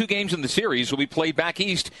final 2 games in the series will be played back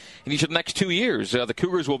east in each of the next 2 years. The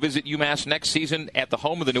Cougars will visit UMass next season at the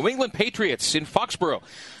home of the New England Patriots in Foxborough,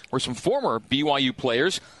 where some former BYU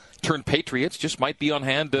players turned Patriots just might be on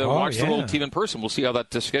hand to watch the little team in person. We'll see how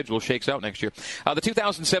that schedule shakes out next year. The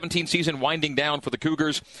 2017 season winding down for the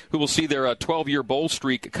Cougars, who will see their 12-year bowl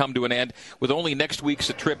streak come to an end, with only next week's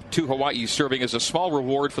trip to Hawaii serving as a small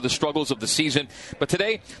reward for the struggles of the season. But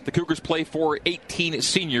today, the Cougars play for 18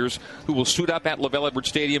 seniors who will suit up at LaVell Edwards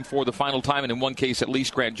Stadium for the final time, and in one case, at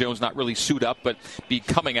least, Grant Jones not really suit up, but be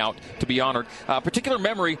coming out to be honored. Particular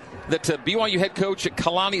memory that BYU head coach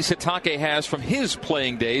Kalani Sitake has from his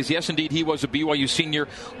playing days. Yes, indeed, he was a BYU senior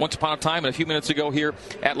once upon a time, and a few minutes ago here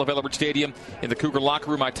at LaVell Edwards Stadium in the Cougar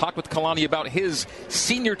locker room, I talked with Kalani about his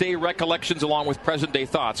senior day recollections along with present day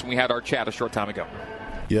thoughts when we had our chat a short time ago.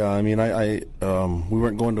 Yeah, I mean, we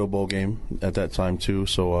weren't going to a bowl game at that time too,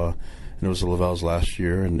 so and it was LaVell's last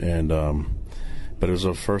year, but it was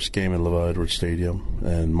our first game in LaVell Edwards Stadium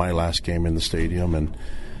and my last game in the stadium, and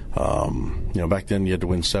back then you had to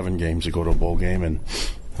win 7 games to go to a bowl game, and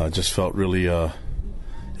just felt really it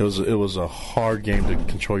was a hard game to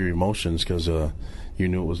control your emotions because you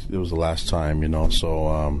knew it was the last time,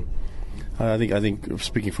 So I think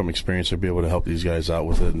speaking from experience, I'd be able to help these guys out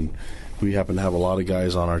with it, and we happen to have a lot of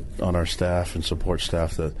guys on our staff and support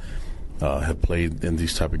staff that have played in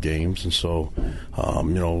these type of games, and so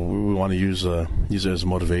we want to use it as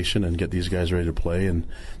motivation and get these guys ready to play and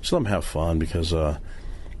just let them have fun because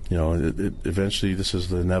eventually this is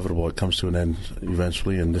the inevitable. It comes to an end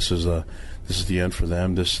eventually, and this is the end for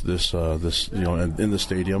them. This in the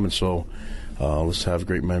stadium, and so let's have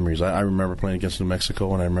great memories. I remember playing against New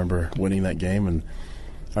Mexico, and I remember winning that game, and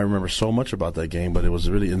I remember so much about that game, but it was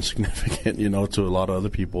really insignificant, to a lot of other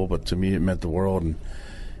people. But to me, it meant the world. And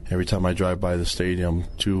every time I drive by the stadium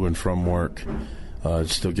to and from work, it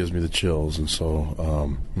still gives me the chills. And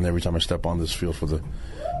so, and every time I step on this field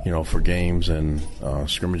for games and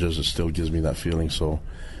scrimmages, it still gives me that feeling. So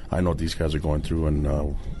I know what these guys are going through,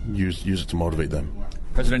 and use it to motivate them.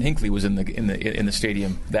 President Hinckley was in the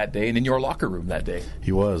stadium that day and in your locker room that day.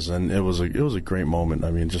 He was, and it was a great moment.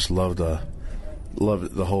 I mean, just loved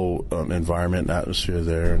the whole environment and atmosphere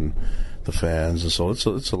there and the fans. And so it's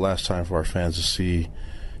the last time for our fans to see,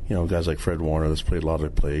 guys like Fred Warner that's played a lot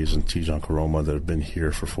of plays and Tijon Karoma that have been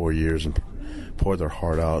here for 4 years and poured their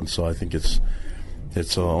heart out. And so I think it's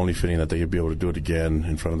only fitting that they could be able to do it again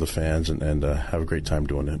in front of the fans and have a great time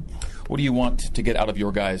doing it. What do you want to get out of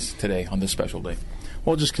your guys today on this special day?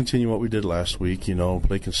 Well, just continue what we did last week,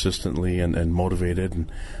 play consistently and motivated.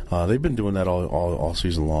 And they've been doing that all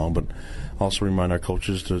season long, but also remind our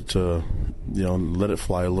coaches to let it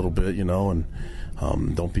fly a little bit, and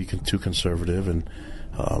don't be too conservative. And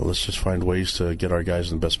let's just find ways to get our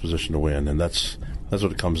guys in the best position to win. And that's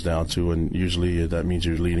what it comes down to. And usually that means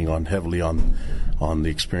you're leaning heavily on the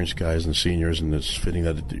experienced guys and seniors, and it's fitting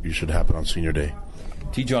that it should happen on senior day.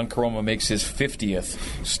 Tijon Karoma makes his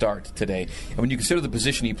 50th start today. And when you consider the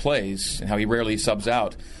position he plays and how he rarely subs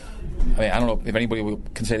out, I don't know if anybody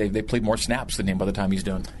can say they played more snaps than him by the time he's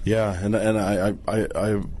done. Yeah, and I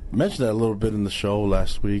mentioned that a little bit in the show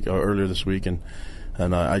last week or earlier this week, and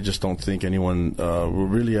I just don't think anyone will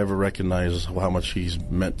really ever recognize how much he's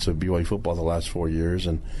meant to BYU football the last 4 years,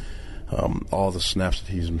 and all the snaps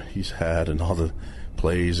that he's had and all the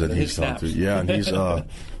plays that he's gone through. Yeah, and he's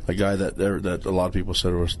a guy that a lot of people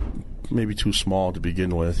said was maybe too small to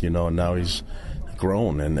begin with, and now he's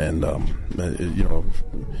grown and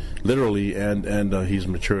literally and he's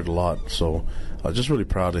matured a lot. So just really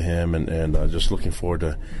proud of him and just looking forward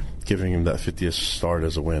to giving him that 50th start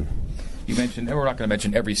as a win. You mentioned, and we're not going to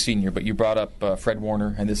mention every senior, but you brought up Fred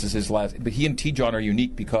Warner, and this is his last. But he and Tijon are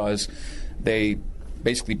unique because they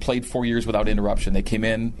basically played 4 years without interruption. They came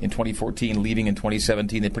in 2014, leaving in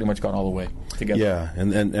 2017. They pretty much gone all the way together. Yeah,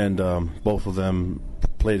 and both of them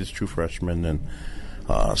played as true freshmen, and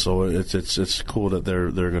so it's cool that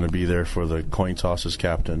they're going to be there for the coin toss as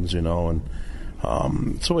captains, and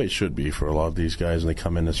it's the way it should be for a lot of these guys. And they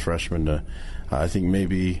come in as freshmen. I think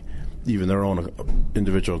maybe even their own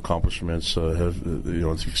individual accomplishments have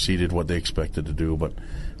exceeded what they expected to do, but.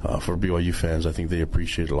 For BYU fans, I think they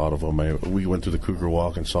appreciate a lot of them. We went through the Cougar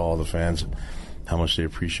Walk and saw all the fans, how much they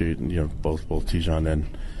appreciate, both Tijon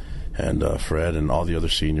and Fred and all the other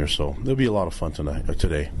seniors. So there'll be a lot of fun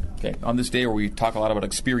today. Okay, on this day where we talk a lot about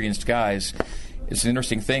experienced guys, it's an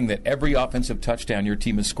interesting thing that every offensive touchdown your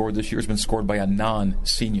team has scored this year has been scored by a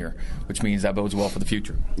non-senior, which means that bodes well for the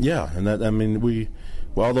future. Yeah, and we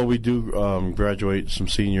Well, although we do graduate some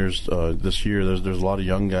seniors this year, there's a lot of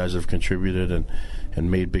young guys that have contributed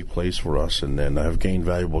and made big plays for us and have gained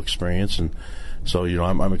valuable experience. And so,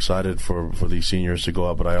 I'm excited for these seniors to go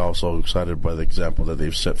out, but I'm also excited by the example that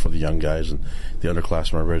they've set for the young guys, and the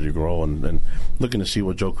underclassmen are ready to grow, and looking to see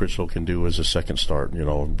what Joe Critchlow can do as a second start,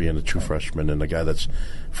 being a true freshman and a guy that's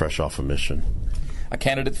fresh off a mission. A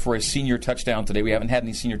candidate for a senior touchdown today. We haven't had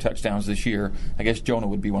any senior touchdowns this year. I guess Jonah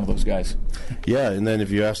would be one of those guys. Yeah, and then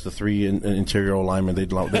if you ask the three interior linemen,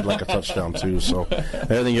 they'd like a touchdown too. So I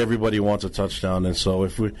think everybody wants a touchdown, and so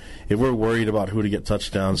if we're worried about who to get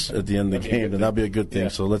touchdowns at the end of the game, then that'd be a good thing. Yeah.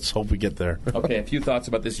 So let's hope we get there. Okay, a few thoughts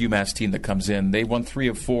about this UMass team that comes in. They won 3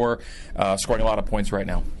 of 4, scoring a lot of points right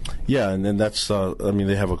now. Yeah, and that's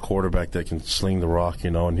they have a quarterback that can sling the rock,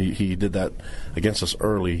 and he did that against us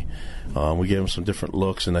early. We gave him some different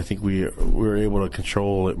looks, and I think we were able to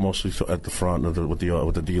control it mostly at the front with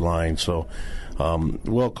the D line. So,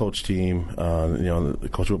 well-coached team.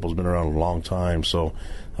 Coach Whipple's been around a long time, so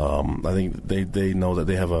I think they know that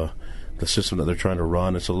they have the system that they're trying to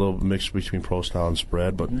run. It's a little mix between pro style and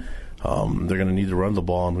spread, but they're going to need to run the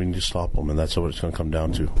ball, and we need to stop them, and that's what it's going to come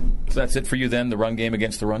down to. So that's it for you then, the run game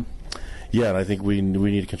against the run? Yeah, and I think we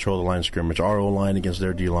need to control the line of scrimmage. Our O-line against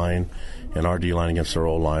their D-line, and our D-line against their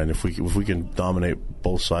O-line. If we can dominate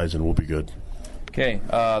both sides, then we'll be good. Okay,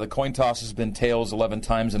 the coin toss has been tails 11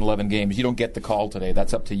 times in 11 games. You don't get the call today.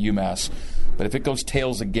 That's up to UMass. But if it goes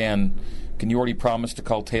tails again, can you already promise to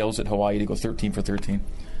call tails at Hawaii to go 13 for 13?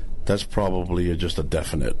 That's probably just a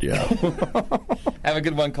definite, yeah. Have a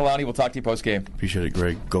good one, Kalani. We'll talk to you post-game. Appreciate it,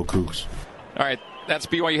 Greg. Go Cougs. All right. That's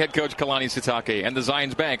BYU head coach Kalani Sitake and the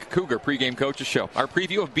Zions Bank Cougar pregame coaches show. Our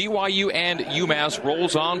preview of BYU and UMass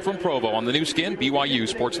rolls on from Provo on the new skin, BYU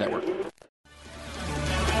Sports Network.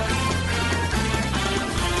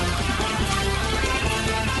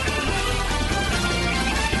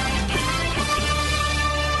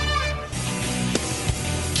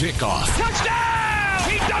 Kickoff. Touchdown!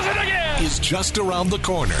 He does it again! Is just around the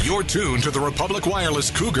corner. You're tuned to the Republic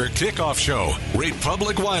Wireless Cougar Kickoff Show.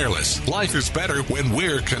 Republic Wireless. Life is better when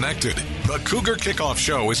we're connected. The Cougar Kickoff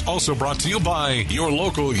Show is also brought to you by your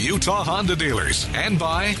local Utah Honda dealers and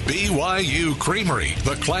by BYU Creamery,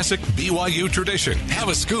 the classic BYU tradition. Have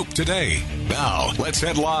a scoop today. Now, let's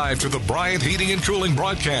head live to the Bryant Heating and Cooling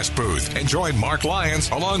broadcast booth and join Mark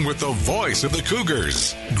Lyons along with the voice of the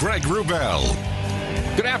Cougars, Greg Wrubell.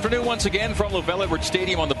 Good afternoon once again from LaVell Edwards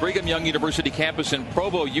Stadium on the Brigham Young University campus in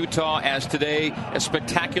Provo, Utah, as today a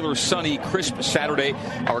spectacular, sunny, crisp Saturday.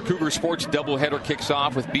 Our Cougar Sports doubleheader kicks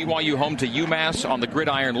off with BYU home to UMass on the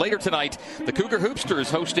gridiron. Later tonight, the Cougar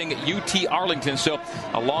Hoopsters hosting UT Arlington. So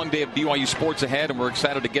a long day of BYU sports ahead, and we're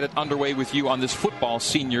excited to get it underway with you on this football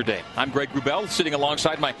senior day. I'm Greg Wrubell, sitting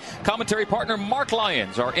alongside my commentary partner, Mark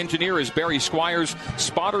Lyons. Our engineer is Barry Squires.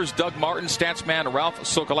 Spotters, Doug Martin. Statsman, Ralph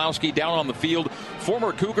Sokolowski. Down on the field,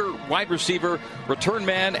 former Cougar wide receiver, return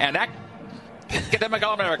man, and academic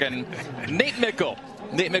All-American, Nate Mickle.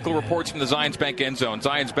 Nate Mickle reports from the Zions Bank end zone.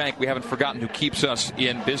 Zions Bank, we haven't forgotten who keeps us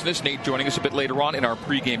in business. Nate joining us a bit later on in our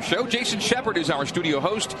pregame show. Jason Shepard is our studio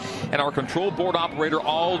host and our control board operator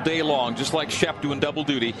all day long, just like Shep doing double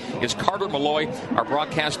duty, is Carter Malloy. Our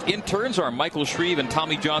broadcast interns are Michael Shreve and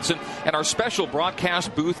Tommy Johnson, and our special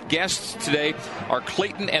broadcast booth guests today are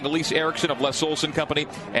Clayton and Elise Erickson of Les Olson Company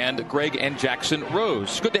and Greg and Jackson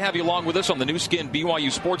Rose. Good to have you along with us on the new skin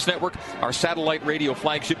BYU Sports Network. Our satellite radio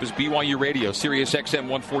flagship is BYU Radio, Sirius XM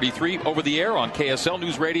 143, over the air on KSL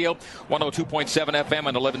News Radio, 102.7 FM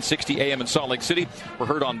and 1160 AM in Salt Lake City. We're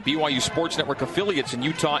heard on BYU Sports Network affiliates in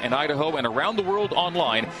Utah and Idaho, and around the world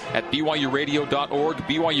online at BYURadio.org,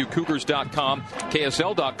 BYUCougars.com,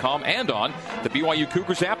 KSL.com, and on the BYU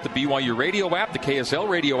Cougars app, the BYU Radio app, the KSL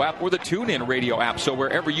Radio app, or the TuneIn Radio app. So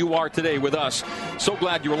wherever you are today with us, so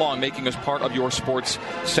glad you're along, making us part of your sports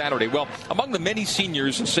Saturday. Well, among the many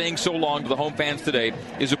seniors saying so long to the home fans today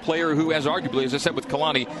is a player who has arguably, as I said with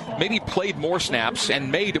Kalani, maybe played more snaps and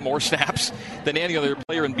made more snaps than any other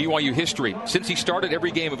player in BYU history. Since he started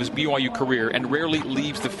every game of his BYU career and rarely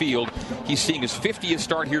leaves the field, he's seeing his 50th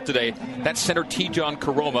start here today. That's center Tejan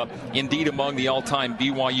Karoma, indeed among the all-time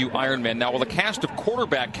BYU Ironmen. Now, while the cast of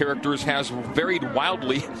quarterback characters has varied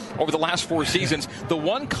wildly over the last 4 seasons, the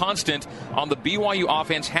one constant on the BYU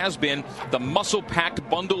offense has been the muscle-packed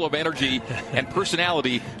bundle of energy and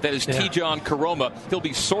personality that is Tejan Karoma. He'll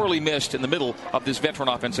be sorely missed in the middle of this veteran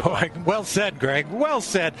offensive line. Well said, Greg. Well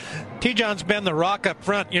said. Tejan's been the rock up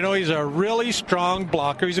front. You know, he's a really strong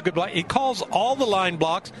blocker. He's a good blocker. He calls all the line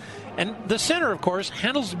blocks. And the center, of course,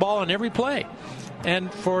 handles the ball on every play.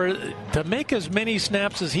 And to make as many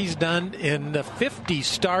snaps as he's done in the 50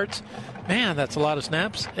 starts, man, that's a lot of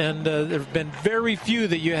snaps. And there have been very few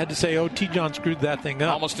that you had to say, oh, T-John screwed that thing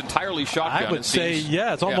up. Almost entirely shotgun. I would say,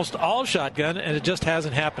 yeah, it's almost all shotgun, and it just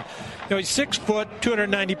hasn't happened. He's 6 foot,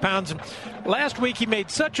 290 pounds. And last week he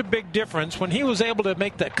made such a big difference when he was able to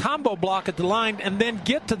make that combo block at the line and then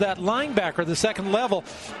get to that linebacker, the second level.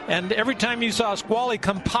 And every time you saw Squally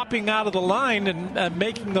come popping out of the line and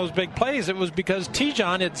making those big plays, it was because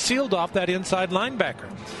T-John had sealed off that inside linebacker.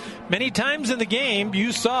 Many times in the game,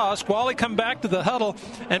 you saw Squally come back to the huddle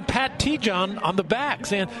and pat T-John on the back,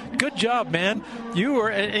 saying, good job, man.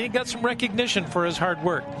 And he got some recognition for his hard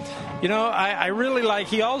work. I really like,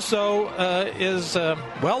 he also is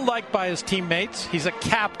well-liked by his teammates. He's a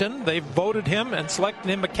captain. They voted him and selected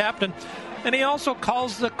him a captain. And he also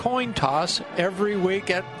calls the coin toss every week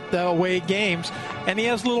at the away games. And he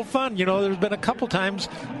has a little fun. There's been a couple times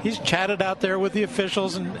he's chatted out there with the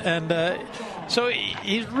officials. So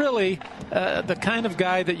he's really the kind of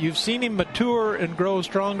guy that you've seen him mature and grow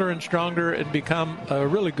stronger and stronger and become a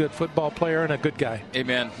really good football player and a good guy.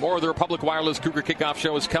 Amen. More of the Republic Wireless Cougar Kickoff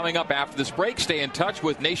Show is coming up after this break. Stay in touch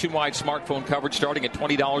with nationwide smartphone coverage starting at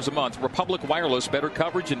 $20 a month. Republic Wireless, better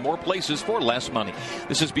coverage in more places for less money.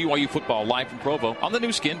 This is BYU Football live from Provo on the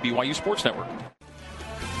new skin, BYU Sports Network.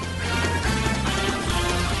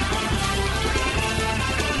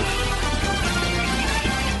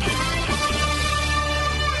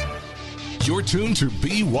 You're tuned to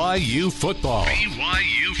BYU Football.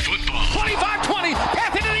 BYU Football. 25-20,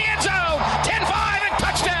 path into the end zone. 10-5 and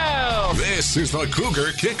touchdown. This is the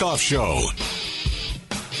Cougar Kickoff Show.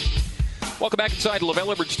 Welcome back inside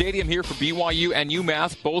LaVell Edwards Stadium here for BYU and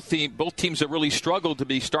UMass. Both teams have really struggled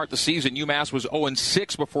to start the season. UMass was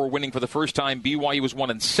 0-6 before winning for the first time. BYU was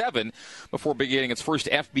 1-7 before beginning its first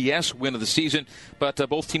FBS win of the season. But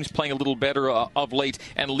both teams playing a little better of late.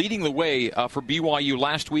 And leading the way for BYU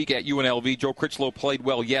last week at UNLV, Joe Critchlow played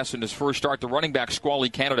well, yes, in his first start. The running back, Squally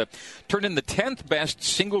Canada, turned in the 10th best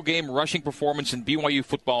single-game rushing performance in BYU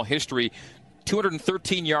football history.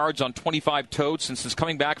 213 yards on 25 totes since his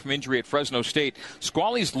coming back from injury at Fresno State.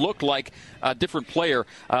 Squally's looked like a different player.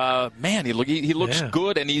 Man, he looks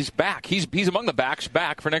good, and he's back. He's among the backs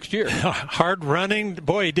back for next year. Hard running.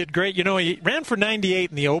 Boy, he did great. He ran for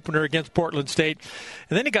 98 in the opener against Portland State,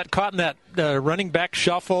 and then he got caught in that running back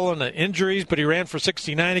shuffle and the injuries, but he ran for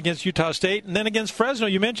 69 against Utah State. And then against Fresno,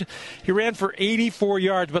 you mentioned, he ran for 84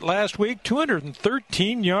 yards, but last week,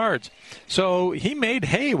 213 yards. So he made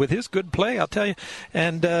hay with his good play, I'll tell you.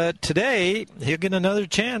 And today, he'll get another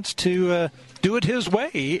chance to do it his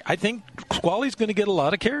way. I think Squally's going to get a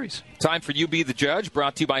lot of carries. Time for You Be the Judge,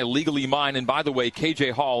 brought to you by Legally Mine. And by the way,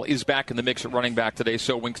 KJ Hall is back in the mix at running back today.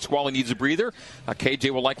 So when Squally needs a breather,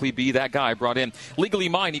 KJ will likely be that guy brought in. Legally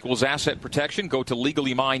Mine equals asset protection. Go to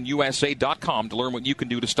LegallyMineUSA.com to learn what you can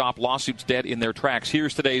do to stop lawsuits dead in their tracks.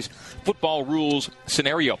 Here's today's football rules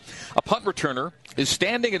scenario. A punt returner is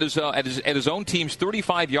standing at his own team's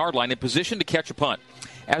 35-yard line in position to catch a punt.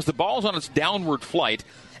 As the ball's on its downward flight,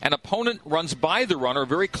 an opponent runs by the runner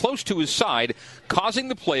very close to his side, causing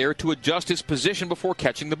the player to adjust his position before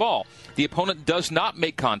catching the ball. The opponent does not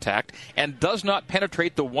make contact and does not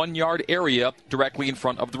penetrate the 1-yard area directly in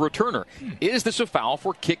front of the returner. Is this a foul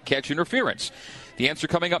for kick-catch interference? The answer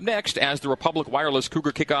coming up next as the Republic Wireless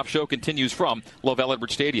Cougar Kickoff Show continues from LaVell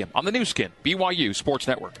Edwards Stadium on the new skin, BYU Sports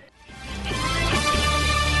Network.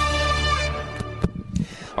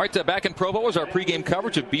 All right, back in Provo as our pregame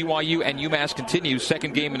coverage of BYU and UMass continues.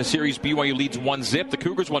 Second game in a series, BYU leads 1-0. The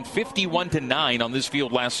Cougars won 51-9 on this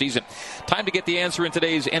field last season. Time to get the answer in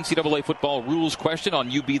today's NCAA football rules question on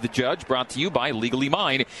You Be the Judge, brought to you by Legally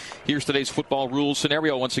Mine. Here's today's football rules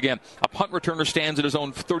scenario once again. A punt returner stands at his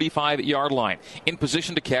own 35-yard line, in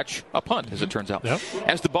position to catch a punt, as it turns out. Yep.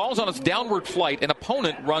 As the ball's on its downward flight, an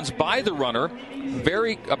opponent runs by the returner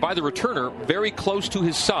very close to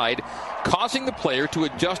his side, causing the player to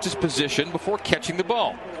adjust his position before catching the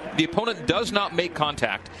ball. The opponent does not make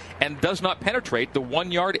contact and does not penetrate the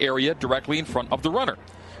 1-yard area directly in front of the runner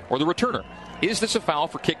or the returner. Is this a foul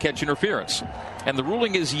for kick-catch interference? And the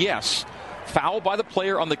ruling is yes. Foul by the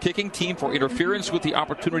player on the kicking team for interference with the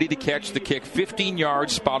opportunity to catch the kick 15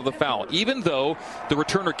 yards spot of the foul. Even though the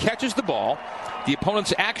returner catches the ball, the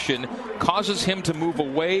opponent's action causes him to move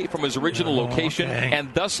away from his original location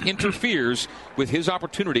and thus interferes with his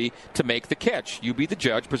opportunity to make the catch. You Be the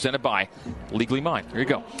Judge, presented by Legally Mine. There you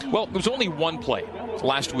go. Well, there was only one play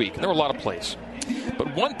last week, and there were a lot of plays.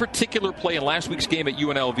 But one particular play in last week's game at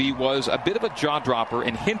UNLV was a bit of a jaw-dropper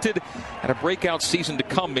and hinted at a breakout season to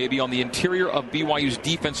come maybe on the interior of BYU's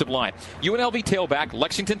defensive line. UNLV tailback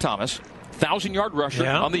Lexington Thomas 1,000-yard rusher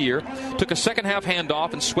on the year, took a second-half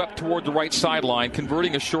handoff and swept toward the right sideline,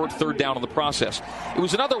 converting a short third down in the process. It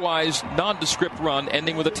was an otherwise nondescript run,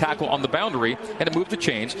 ending with a tackle on the boundary, and it moved the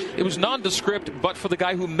chains. It was nondescript, but for the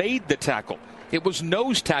guy who made the tackle. It was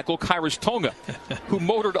nose tackle Khyiris Tonga, who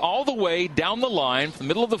motored all the way down the line from the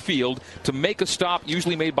middle of the field to make a stop,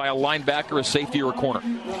 usually made by a linebacker, a safety, or a corner.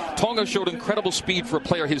 Tonga showed incredible speed for a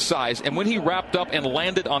player his size, and when he wrapped up and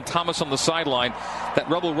landed on Thomas on the sideline, that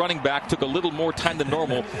Rebel running back took a little more time than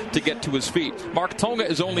normal to get to his feet. Mark Tonga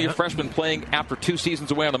is only a freshman playing after 2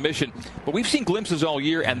 seasons away on a mission, but we've seen glimpses all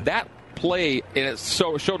year, and that play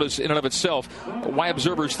showed us in and of itself why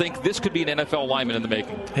observers think this could be an NFL lineman in the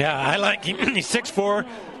making. Yeah, I like him. He's 6'4",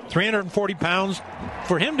 340 pounds.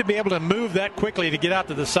 For him to be able to move that quickly to get out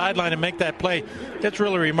to the sideline and make that play, that's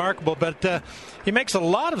really remarkable. But he makes a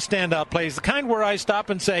lot of standout plays, the kind where I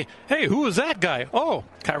stop and say, hey, who is that guy? Oh,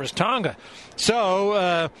 Khyiris Tonga.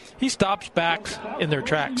 So he stops backs in their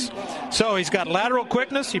tracks. So he's got lateral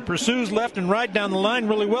quickness. He pursues left and right down the line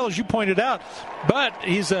really well, as you pointed out. But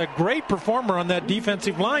he's a great performer on that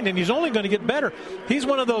defensive line, and he's only going to get better. He's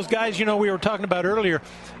one of those guys, we were talking about earlier.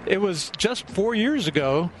 It was just 4 years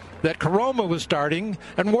ago that Karoma was starting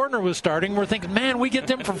and Warner was starting. We're thinking, man, we get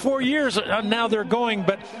them for 4 years. Now they're going.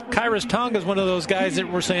 But Khyiris Tonga is one of those guys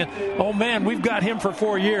that we're saying, oh, man, we've got him for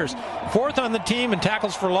 4 years. 4th on the team in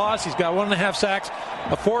tackles for loss. He's got 1.5 sacks,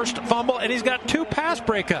 a forced fumble, and he's got 2 pass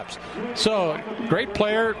breakups. So great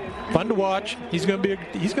player, fun to watch. He's going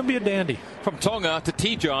to be a dandy. From Tonga to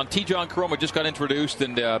T-John Karoma just got introduced,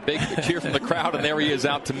 and big cheer from the crowd, and there he is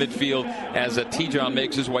out to midfield as T-John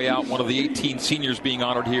makes his way out, one of the 18 seniors being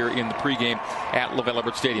honored here in the pregame at LaVell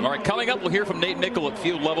Edwards Stadium. All right, coming up, we'll hear from Nate Nickel at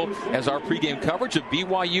field level as our pregame coverage of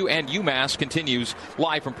BYU and UMass continues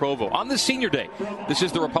live from Provo. On this senior day, this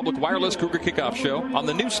is the Republic Wireless Cougar Kickoff Show on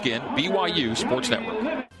the new skin, BYU Sports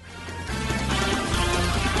Network.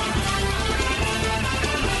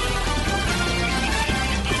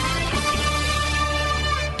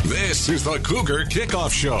 This is the Cougar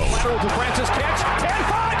Kickoff Show. To Francis catch,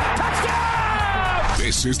 10-5, touchdown!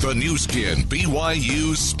 This is the new skin,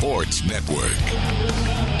 BYU Sports Network.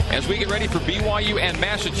 As we get ready for BYU and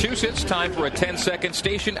Massachusetts, time for a 10-second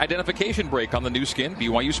station identification break on the new skin,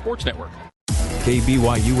 BYU Sports Network.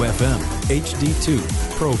 KBYU FM,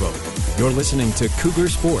 HD2, Provo. You're listening to Cougar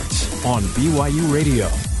Sports on BYU Radio.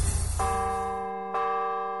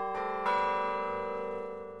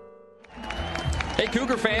 Hey,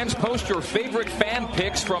 Cougar fans, post your favorite fan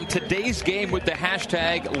picks from today's game with the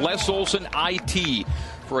hashtag LesOlsonIT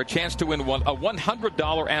for a chance to win a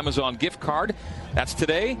 $100 Amazon gift card. That's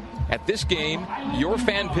today at this game, your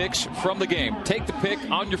fan picks from the game. Take the pick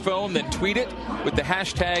on your phone, then tweet it with the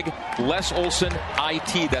hashtag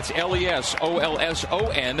LesOlsonIT. That's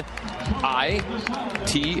LesOlsonIT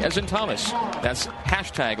as in Thomas. That's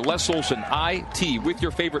hashtag LesOlsonIT with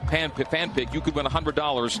your favorite fan pick. You could win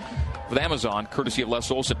 $100 with Amazon, courtesy of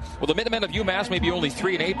Les Olson. Well, the Minutemen of UMass may be only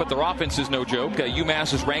 3-8, but their offense is no joke.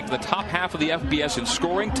 UMass is ranked in the top half of the FBS in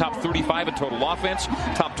scoring, top 35 in total offense,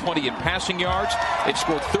 top 20 in passing yards. They've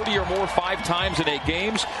scored 30 or more 5 times in 8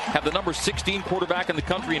 games, have the number 16 quarterback in the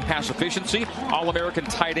country in pass efficiency, All-American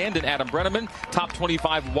tight end in Adam Brenneman, top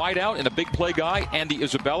 25 wideout and a big play guy, Andy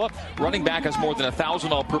Isabella. Running back has more than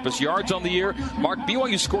 1,000 all-purpose yards on the year. Mark,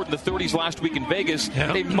 BYU scored in the 30s last week in Vegas.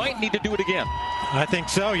 Yeah. They might need to do it again. I think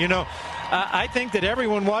so. I think that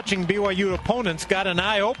everyone watching BYU opponents got an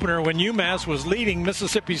eye-opener when UMass was leading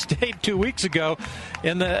Mississippi State 2 weeks ago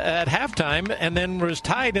at halftime and then was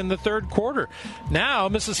tied in the third quarter. Now,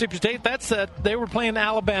 Mississippi State, they were playing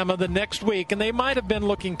Alabama the next week, and they might have been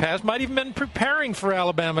looking past, might even been preparing for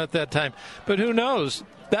Alabama at that time. But who knows?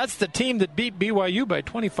 That's the team that beat BYU by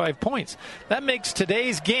 25 points. That makes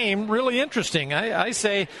today's game really interesting. I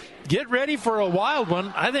say get ready for a wild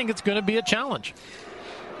one. I think it's going to be a challenge.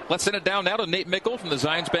 Let's send it down now to Nate Mickle from the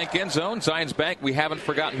Zions Bank end zone. Zions Bank, we haven't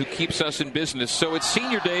forgotten who keeps us in business. So it's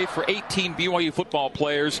senior day for 18 BYU football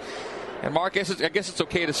players. And Mark, I guess it's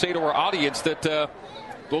okay to say to our audience that,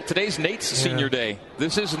 today's Nate's senior day.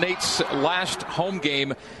 This is Nate's last home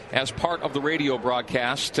game as part of the radio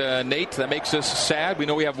broadcast. Nate, that makes us sad. We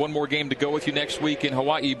know we have one more game to go with you next week in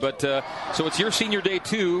Hawaii, but so it's your senior day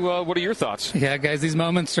too. What are your thoughts? Yeah, guys, these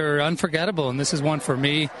moments are unforgettable, and this is one for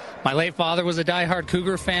me. My late father was a diehard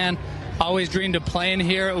Cougar fan. Always dreamed of playing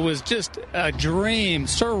here. It was just a dream,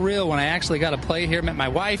 surreal when I actually got to play here. Met my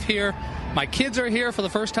wife here. My kids are here for the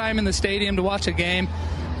first time in the stadium to watch a game.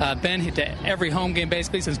 Been to every home game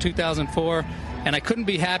basically since 2004. And I couldn't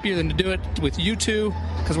be happier than to do it with you two,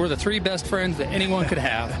 because we're the three best friends that anyone could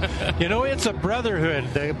have. You know, it's a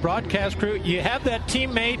brotherhood. The broadcast crew, you have that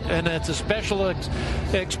teammate, and it's a special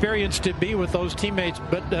experience to be with those teammates,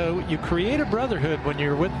 but you create a brotherhood when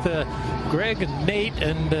you're with Greg and Nate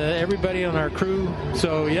and everybody on our crew.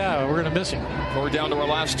 So, yeah, we're going to miss him. We're down to our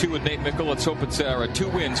last two with Nate Mickle. Let's hope it's 2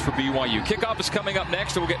 wins for BYU. Kickoff is coming up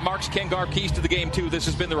next, and we'll get Mark's Ken Garff keys to the game, too. This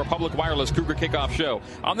has been the Republic Wireless Cougar Kickoff Show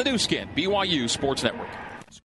on the new skin, BYU Sports Network.